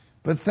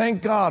 But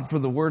thank God for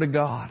the Word of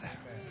God.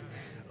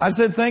 I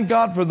said thank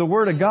God for the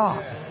Word of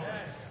God.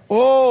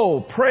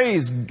 Oh,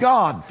 praise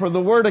God for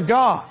the Word of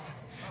God.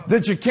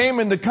 That you came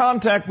into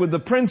contact with the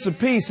Prince of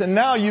Peace, and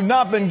now you've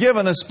not been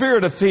given a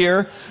spirit of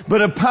fear,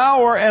 but a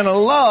power and a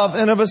love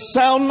and of a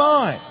sound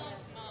mind.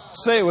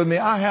 Say it with me.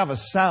 I have a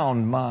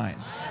sound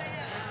mind.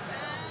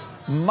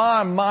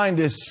 My mind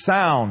is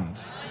sound.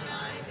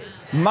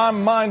 My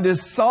mind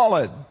is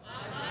solid.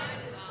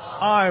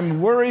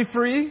 I'm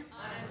worry-free,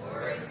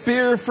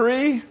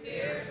 fear-free,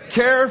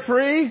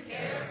 carefree,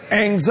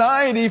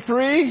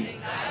 anxiety-free,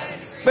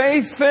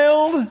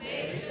 faith-filled,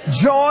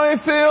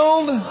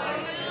 joy-filled.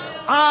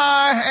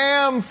 I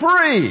am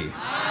free.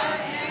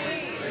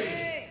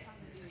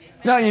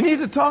 Now, you need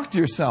to talk to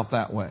yourself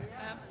that way.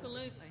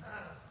 Absolutely.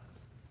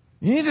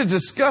 You need to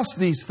discuss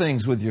these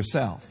things with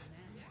yourself.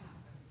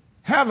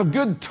 Have a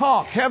good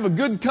talk. Have a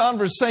good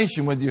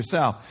conversation with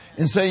yourself.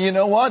 And say, you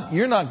know what?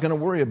 You're not going to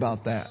worry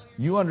about that.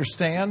 You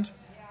understand?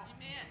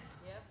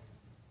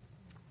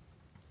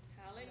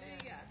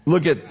 Hallelujah.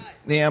 Look at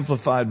the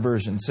Amplified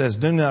Version. It says,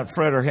 do not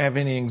fret or have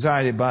any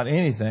anxiety about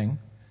anything,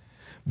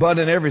 but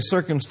in every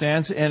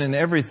circumstance and in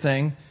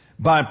everything,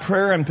 by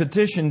prayer and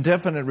petition,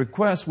 definite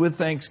requests with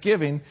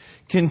thanksgiving,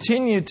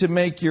 continue to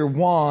make your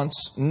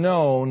wants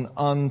known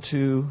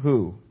unto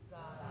who?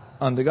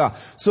 Unto God.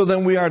 So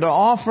then we are to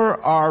offer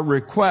our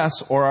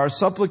requests or our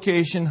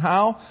supplication,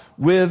 how?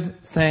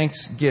 With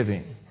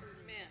thanksgiving.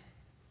 Amen.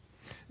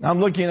 Now I'm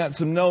looking at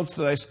some notes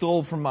that I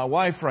stole from my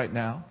wife right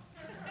now.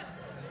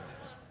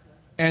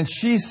 And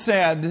she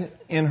said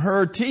in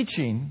her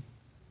teaching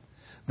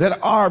that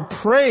our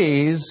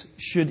praise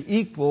should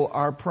equal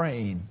our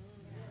praying.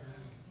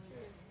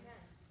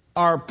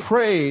 Our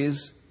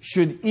praise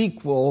should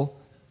equal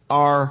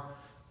our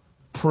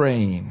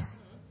praying.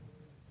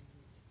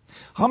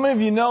 How many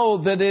of you know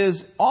that it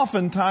is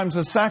oftentimes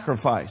a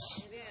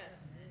sacrifice?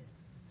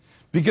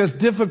 Because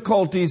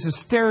difficulties is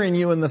staring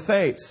you in the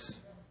face.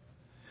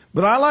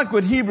 But I like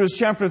what Hebrews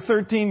chapter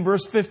 13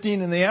 verse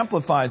 15 in the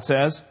Amplified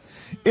says.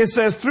 It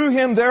says, through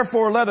Him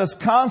therefore let us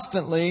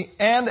constantly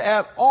and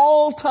at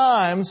all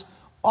times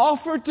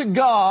offer to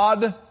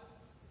God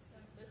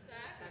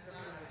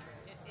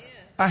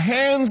a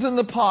hands in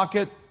the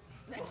pocket,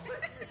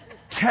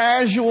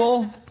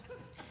 casual.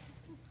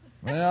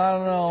 Well, I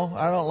don't know.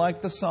 I don't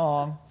like the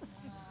song.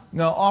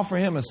 No, offer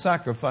Him a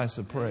sacrifice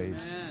of praise.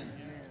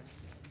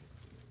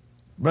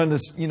 Brenda,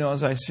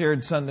 as I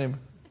shared Sunday,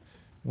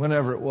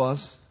 whenever it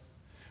was,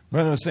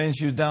 Brenda was saying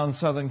she was down in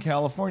Southern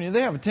California.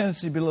 They have a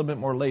tendency to be a little bit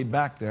more laid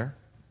back there.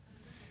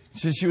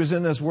 She was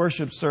in this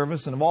worship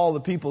service, and of all the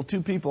people,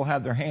 2 people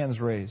had their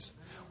hands raised.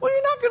 Well,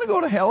 you're not going to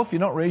go to hell if you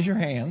don't raise your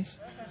hands.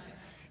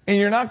 And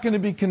you're not going to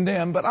be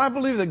condemned, but I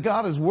believe that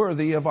God is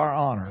worthy of our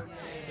honor.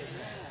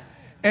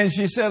 And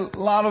she said a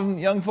lot of them,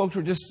 young folks,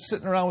 were just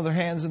sitting around with their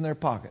hands in their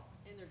pocket.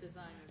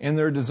 In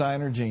their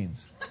designer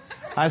jeans.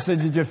 I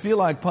said, did you feel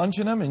like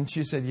punching them? And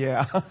she said,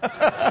 yeah.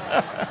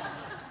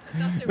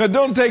 Now,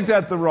 don't take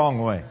that the wrong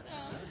way.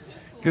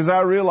 Because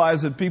I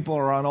realize that people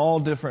are on all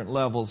different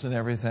levels and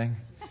everything.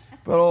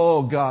 But,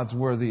 oh, God's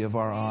worthy of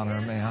our honor,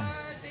 man.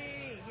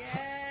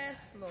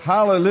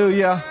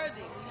 Hallelujah.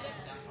 Worthy. We lift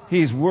our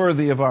He's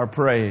worthy of our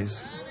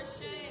praise.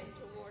 unashamed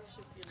to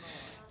worship you, Lord.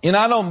 And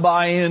I don't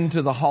buy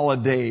into the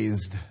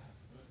holidazed,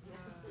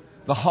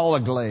 the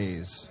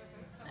hologlaze.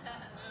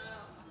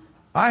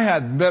 I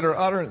had better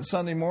utterance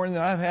Sunday morning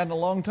than I've had in a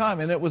long time,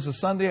 and it was a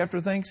Sunday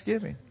after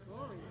Thanksgiving.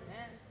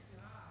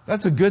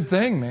 That's a good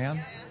thing,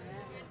 man.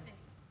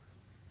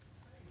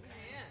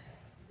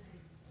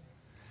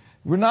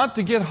 We're not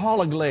to get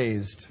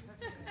hologlazed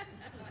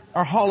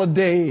or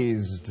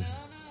holidazed. No,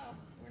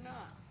 we're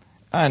not.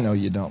 I know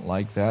you don't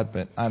like that,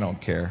 but I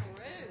don't care.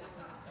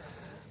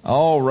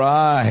 All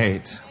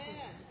right.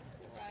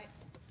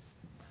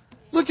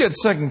 Look at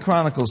 2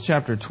 Chronicles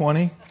chapter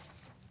 20,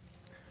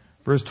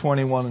 verse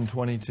 21 and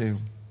 22.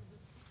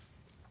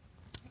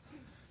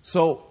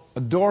 So,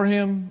 adore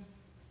Him,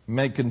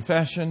 make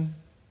confession,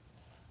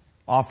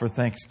 offer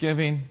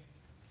thanksgiving,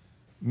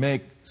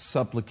 make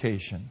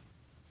supplication.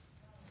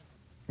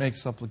 Make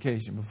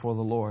supplication before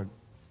the Lord.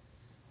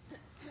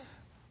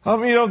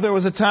 There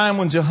was a time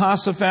when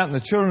Jehoshaphat and the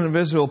children of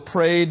Israel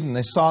prayed and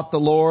they sought the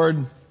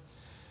Lord.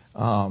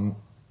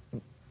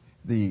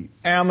 The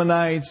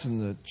Ammonites and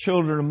the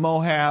children of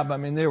Moab,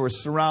 they were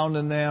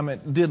surrounding them.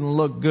 It didn't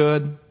look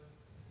good.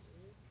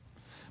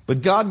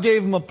 But God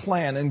gave them a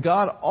plan, and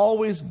God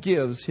always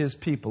gives His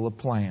people a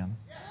plan.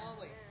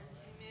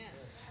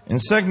 In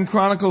 2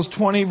 Chronicles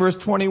 20, verse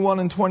 21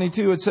 and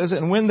 22, it says,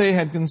 "And when they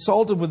had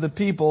consulted with the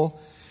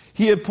people,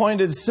 He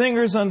appointed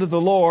singers unto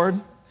the Lord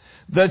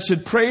that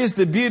should praise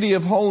the beauty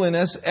of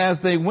holiness as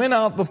they went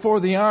out before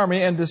the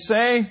army, and to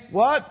say,"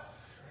 what?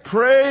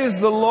 "Praise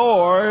the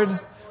Lord,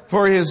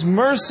 for His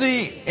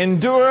mercy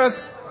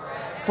endureth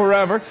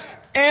forever."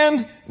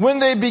 And when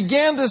they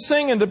began to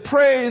sing and to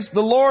praise,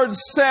 the Lord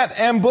set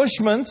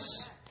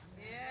ambushments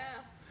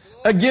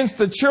against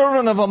the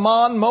children of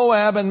Ammon,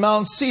 Moab, and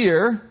Mount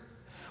Seir,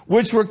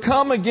 which were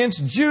come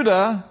against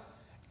Judah,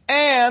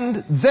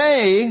 and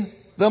they,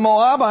 the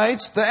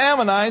Moabites, the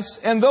Ammonites,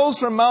 and those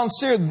from Mount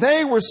Seir,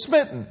 they were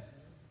smitten.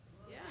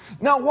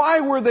 Now, why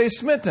were they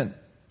smitten?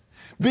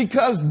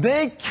 Because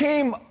they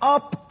came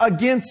up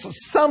against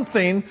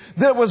something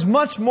that was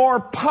much more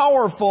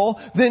powerful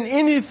than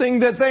anything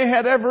that they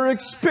had ever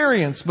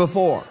experienced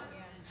before.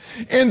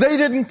 And they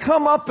didn't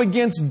come up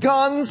against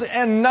guns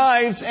and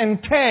knives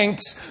and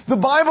tanks. The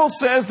Bible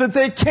says that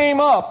they came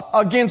up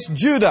against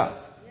Judah.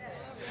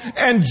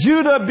 And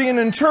Judah, being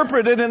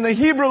interpreted in the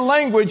Hebrew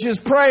language, is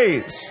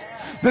praise.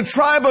 The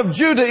tribe of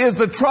Judah is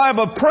the tribe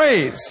of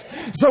praise.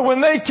 So when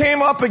they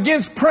came up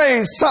against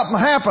praise, something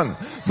happened.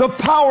 The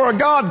power of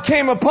God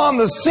came upon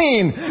the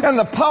scene, and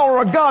the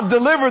power of God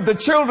delivered the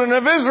children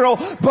of Israel,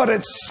 but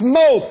it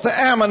smote the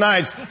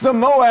Ammonites, the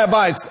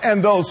Moabites,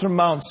 and those from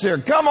Mount Seir.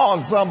 Come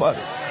on, somebody.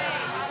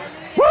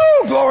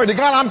 Woo! Glory to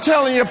God. I'm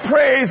telling you,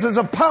 praise is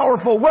a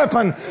powerful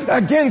weapon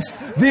against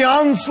the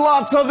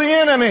onslaughts of the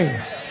enemy.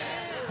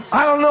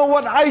 I don't know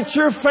what ite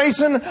you're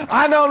facing.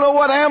 I don't know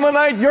what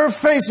Ammonite you're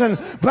facing.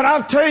 But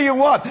I'll tell you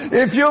what,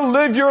 if you'll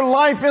live your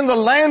life in the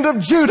land of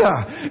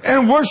Judah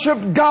and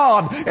worship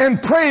God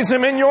and praise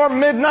Him in your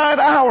midnight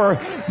hour,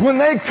 when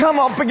they come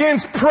up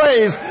against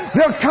praise,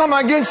 they'll come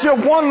against you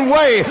one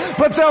way,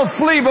 but they'll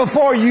flee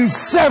before you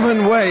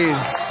 7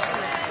 ways.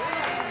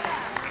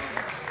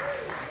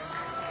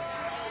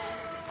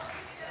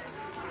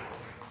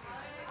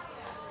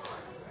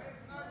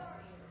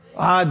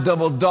 I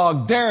double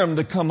dog dare them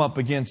to come up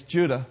against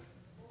Judah.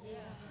 Yeah,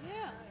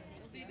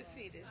 we'll be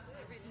defeated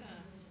every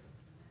time.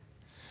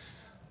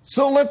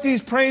 So let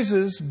these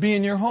praises be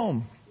in your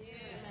home.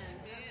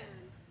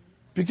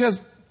 Because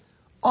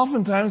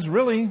oftentimes,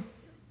 really,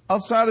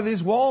 outside of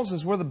these walls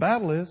is where the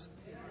battle is.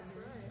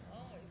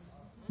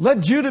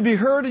 Let Judah be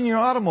heard in your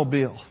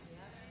automobile.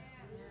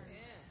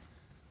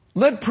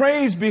 Let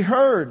praise be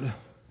heard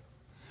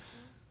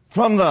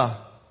from the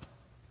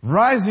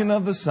rising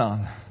of the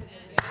sun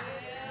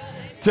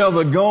till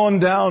the going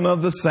down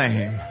of the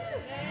same.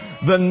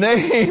 The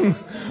name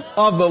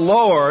of the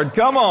Lord,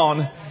 come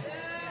on,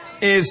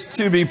 is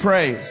to be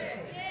praised.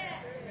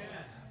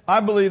 I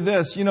believe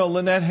this.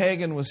 Lynette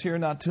Hagin was here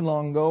not too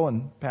long ago,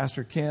 and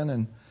Pastor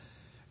Ken,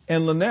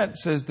 and Lynette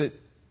says that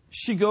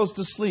she goes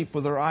to sleep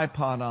with her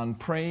iPod on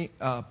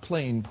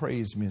playing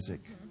praise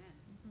music.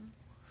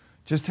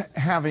 Just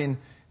having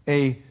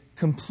a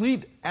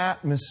complete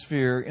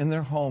atmosphere in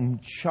their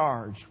home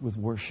charged with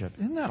worship.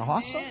 Isn't that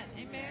awesome?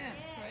 Amen.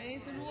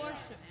 Praise and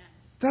worship.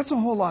 That's a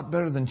whole lot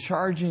better than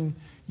charging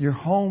your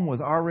home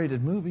with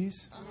R-rated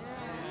movies.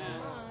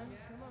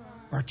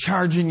 Or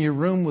charging your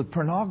room with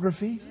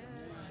pornography.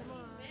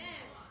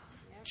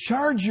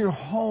 Charge your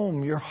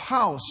home, your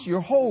house,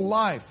 your whole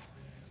life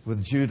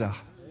with Judah.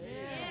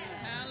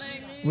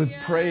 With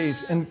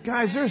praise. And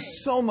guys,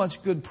 there's so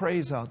much good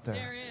praise out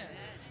there.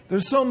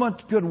 There's so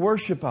much good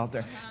worship out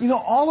there.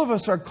 All of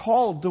us are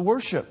called to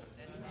worship.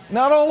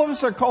 Not all of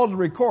us are called to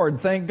record,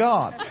 thank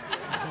God.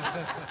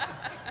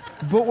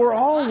 But we're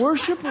all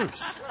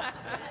worshipers.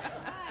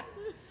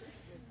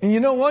 And you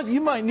know what? You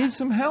might need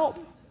some help.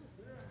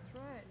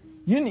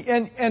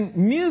 And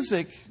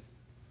music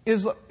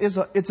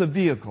it's a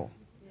vehicle.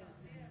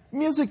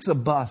 Music's a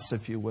bus,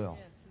 if you will.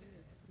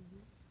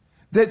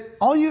 that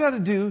all you got to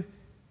do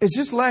is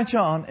just latch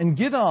on and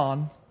get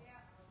on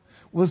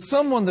with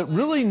someone that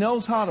really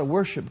knows how to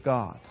worship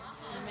God.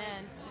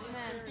 Amen.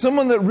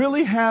 Someone that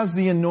really has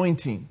the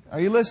anointing. Are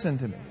you listening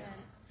to me?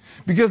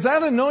 Because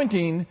that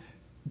anointing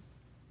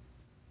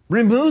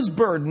removes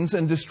burdens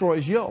and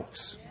destroys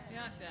yokes.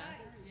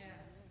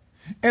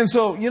 And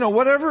so,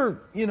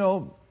 whatever,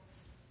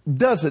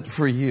 does it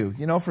for you.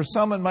 For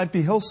some it might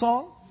be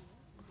Hillsong.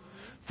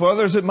 For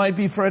others it might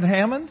be Fred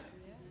Hammond.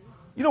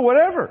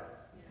 Whatever.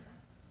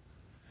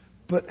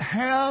 But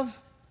have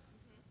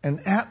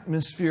an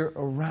atmosphere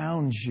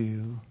around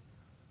you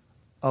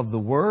of the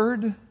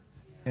Word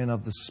and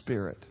of the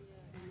Spirit.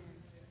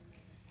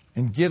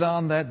 And get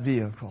on that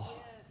vehicle.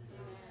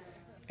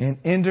 And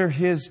enter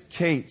His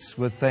gates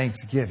with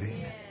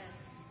thanksgiving.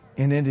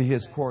 And into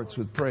His courts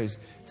with praise.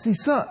 See,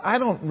 I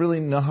don't really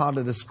know how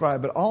to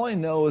describe it. All I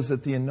know is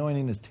that the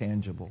anointing is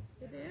tangible.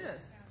 It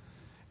is.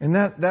 And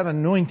that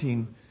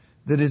anointing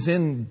that is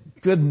in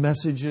good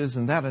messages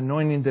and that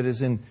anointing that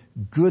is in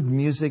good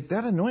music,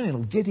 that anointing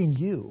will get in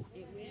you.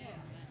 Amen.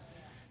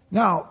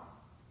 Now,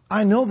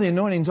 I know the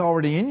anointing's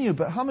already in you,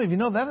 but how many of you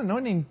know that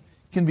anointing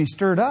can be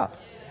stirred up?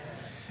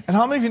 Yes. And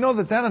how many of you know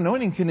that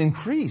anointing can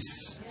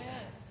increase?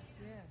 Yes.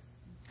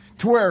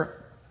 To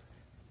where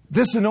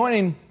this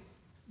anointing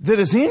that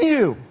is in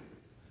you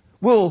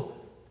will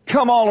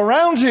come all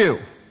around you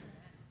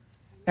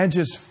and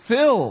just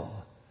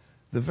fill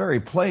the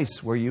very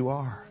place where you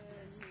are.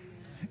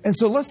 And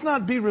so let's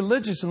not be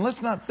religious and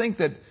let's not think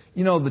that,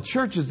 the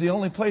church is the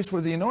only place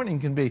where the anointing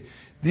can be.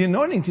 The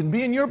anointing can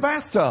be in your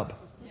bathtub.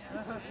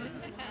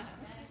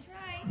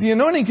 The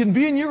anointing can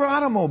be in your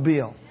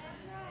automobile.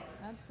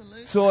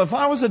 Absolutely. So if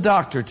I was a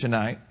doctor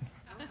tonight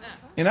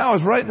and I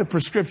was writing a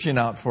prescription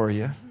out for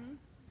you,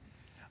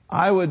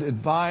 I would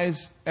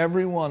advise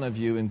every one of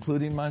you,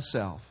 including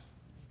myself,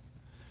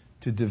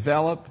 to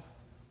develop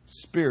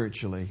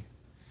spiritually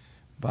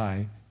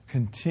by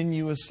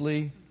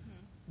continuously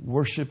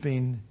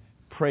worshiping,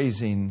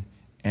 praising,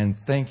 and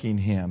thanking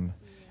Him,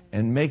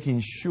 and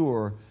making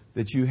sure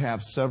that you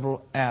have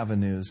several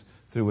avenues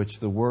through which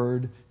the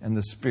Word and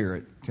the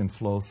Spirit can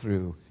flow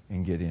through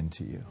and get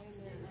into you.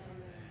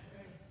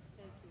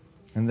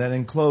 And then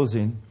in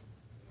closing,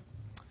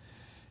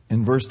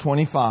 in verse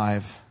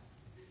 25,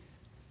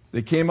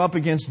 they came up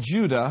against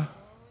Judah.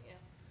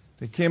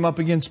 They came up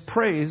against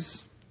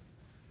praise.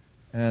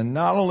 And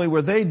not only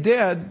were they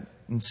dead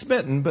and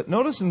smitten, but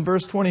notice in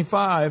verse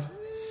 25,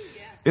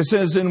 it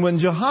says, and when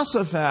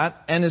Jehoshaphat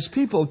and his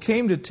people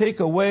came to take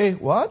away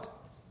what?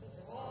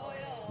 Spoil.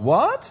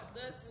 What?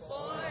 The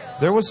spoil.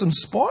 There was some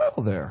spoil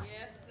there.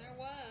 Yes, there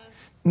was.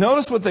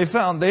 Notice what they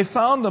found. They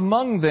found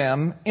among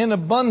them in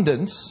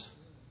abundance,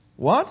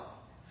 what?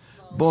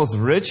 Both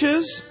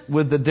riches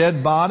with the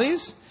dead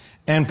bodies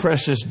and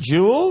precious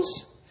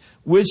jewels,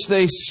 which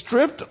they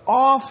stripped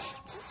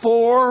off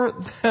for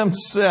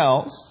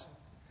themselves,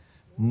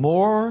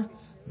 more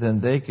than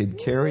they could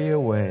carry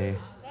away.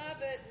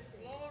 Love it.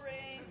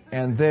 Glory.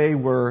 And they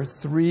were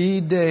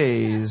 3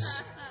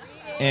 days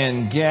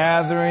in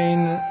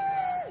gathering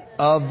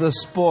of the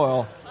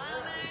spoil.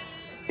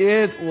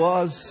 It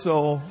was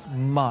so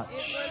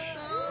much.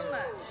 So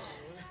much.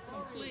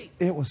 Complete.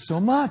 It was so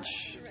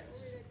much.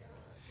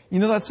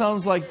 That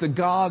sounds like the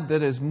God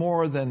that is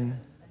more than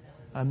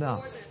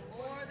enough.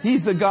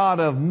 He's the God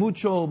of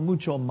mucho,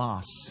 mucho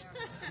más.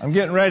 I'm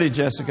getting ready,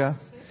 Jessica.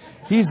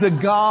 He's the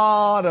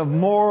God of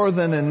more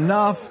than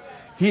enough.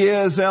 He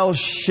is El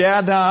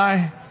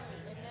Shaddai.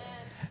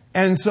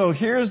 And so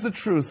here's the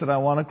truth that I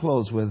want to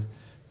close with.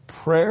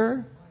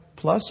 Prayer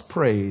plus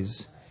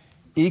praise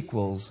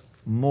equals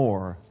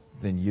more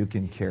than you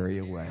can carry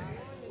away.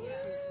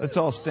 Let's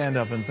all stand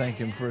up and thank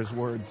Him for His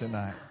word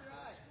tonight.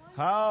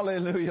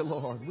 Hallelujah,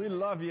 Lord. We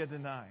love you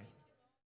tonight.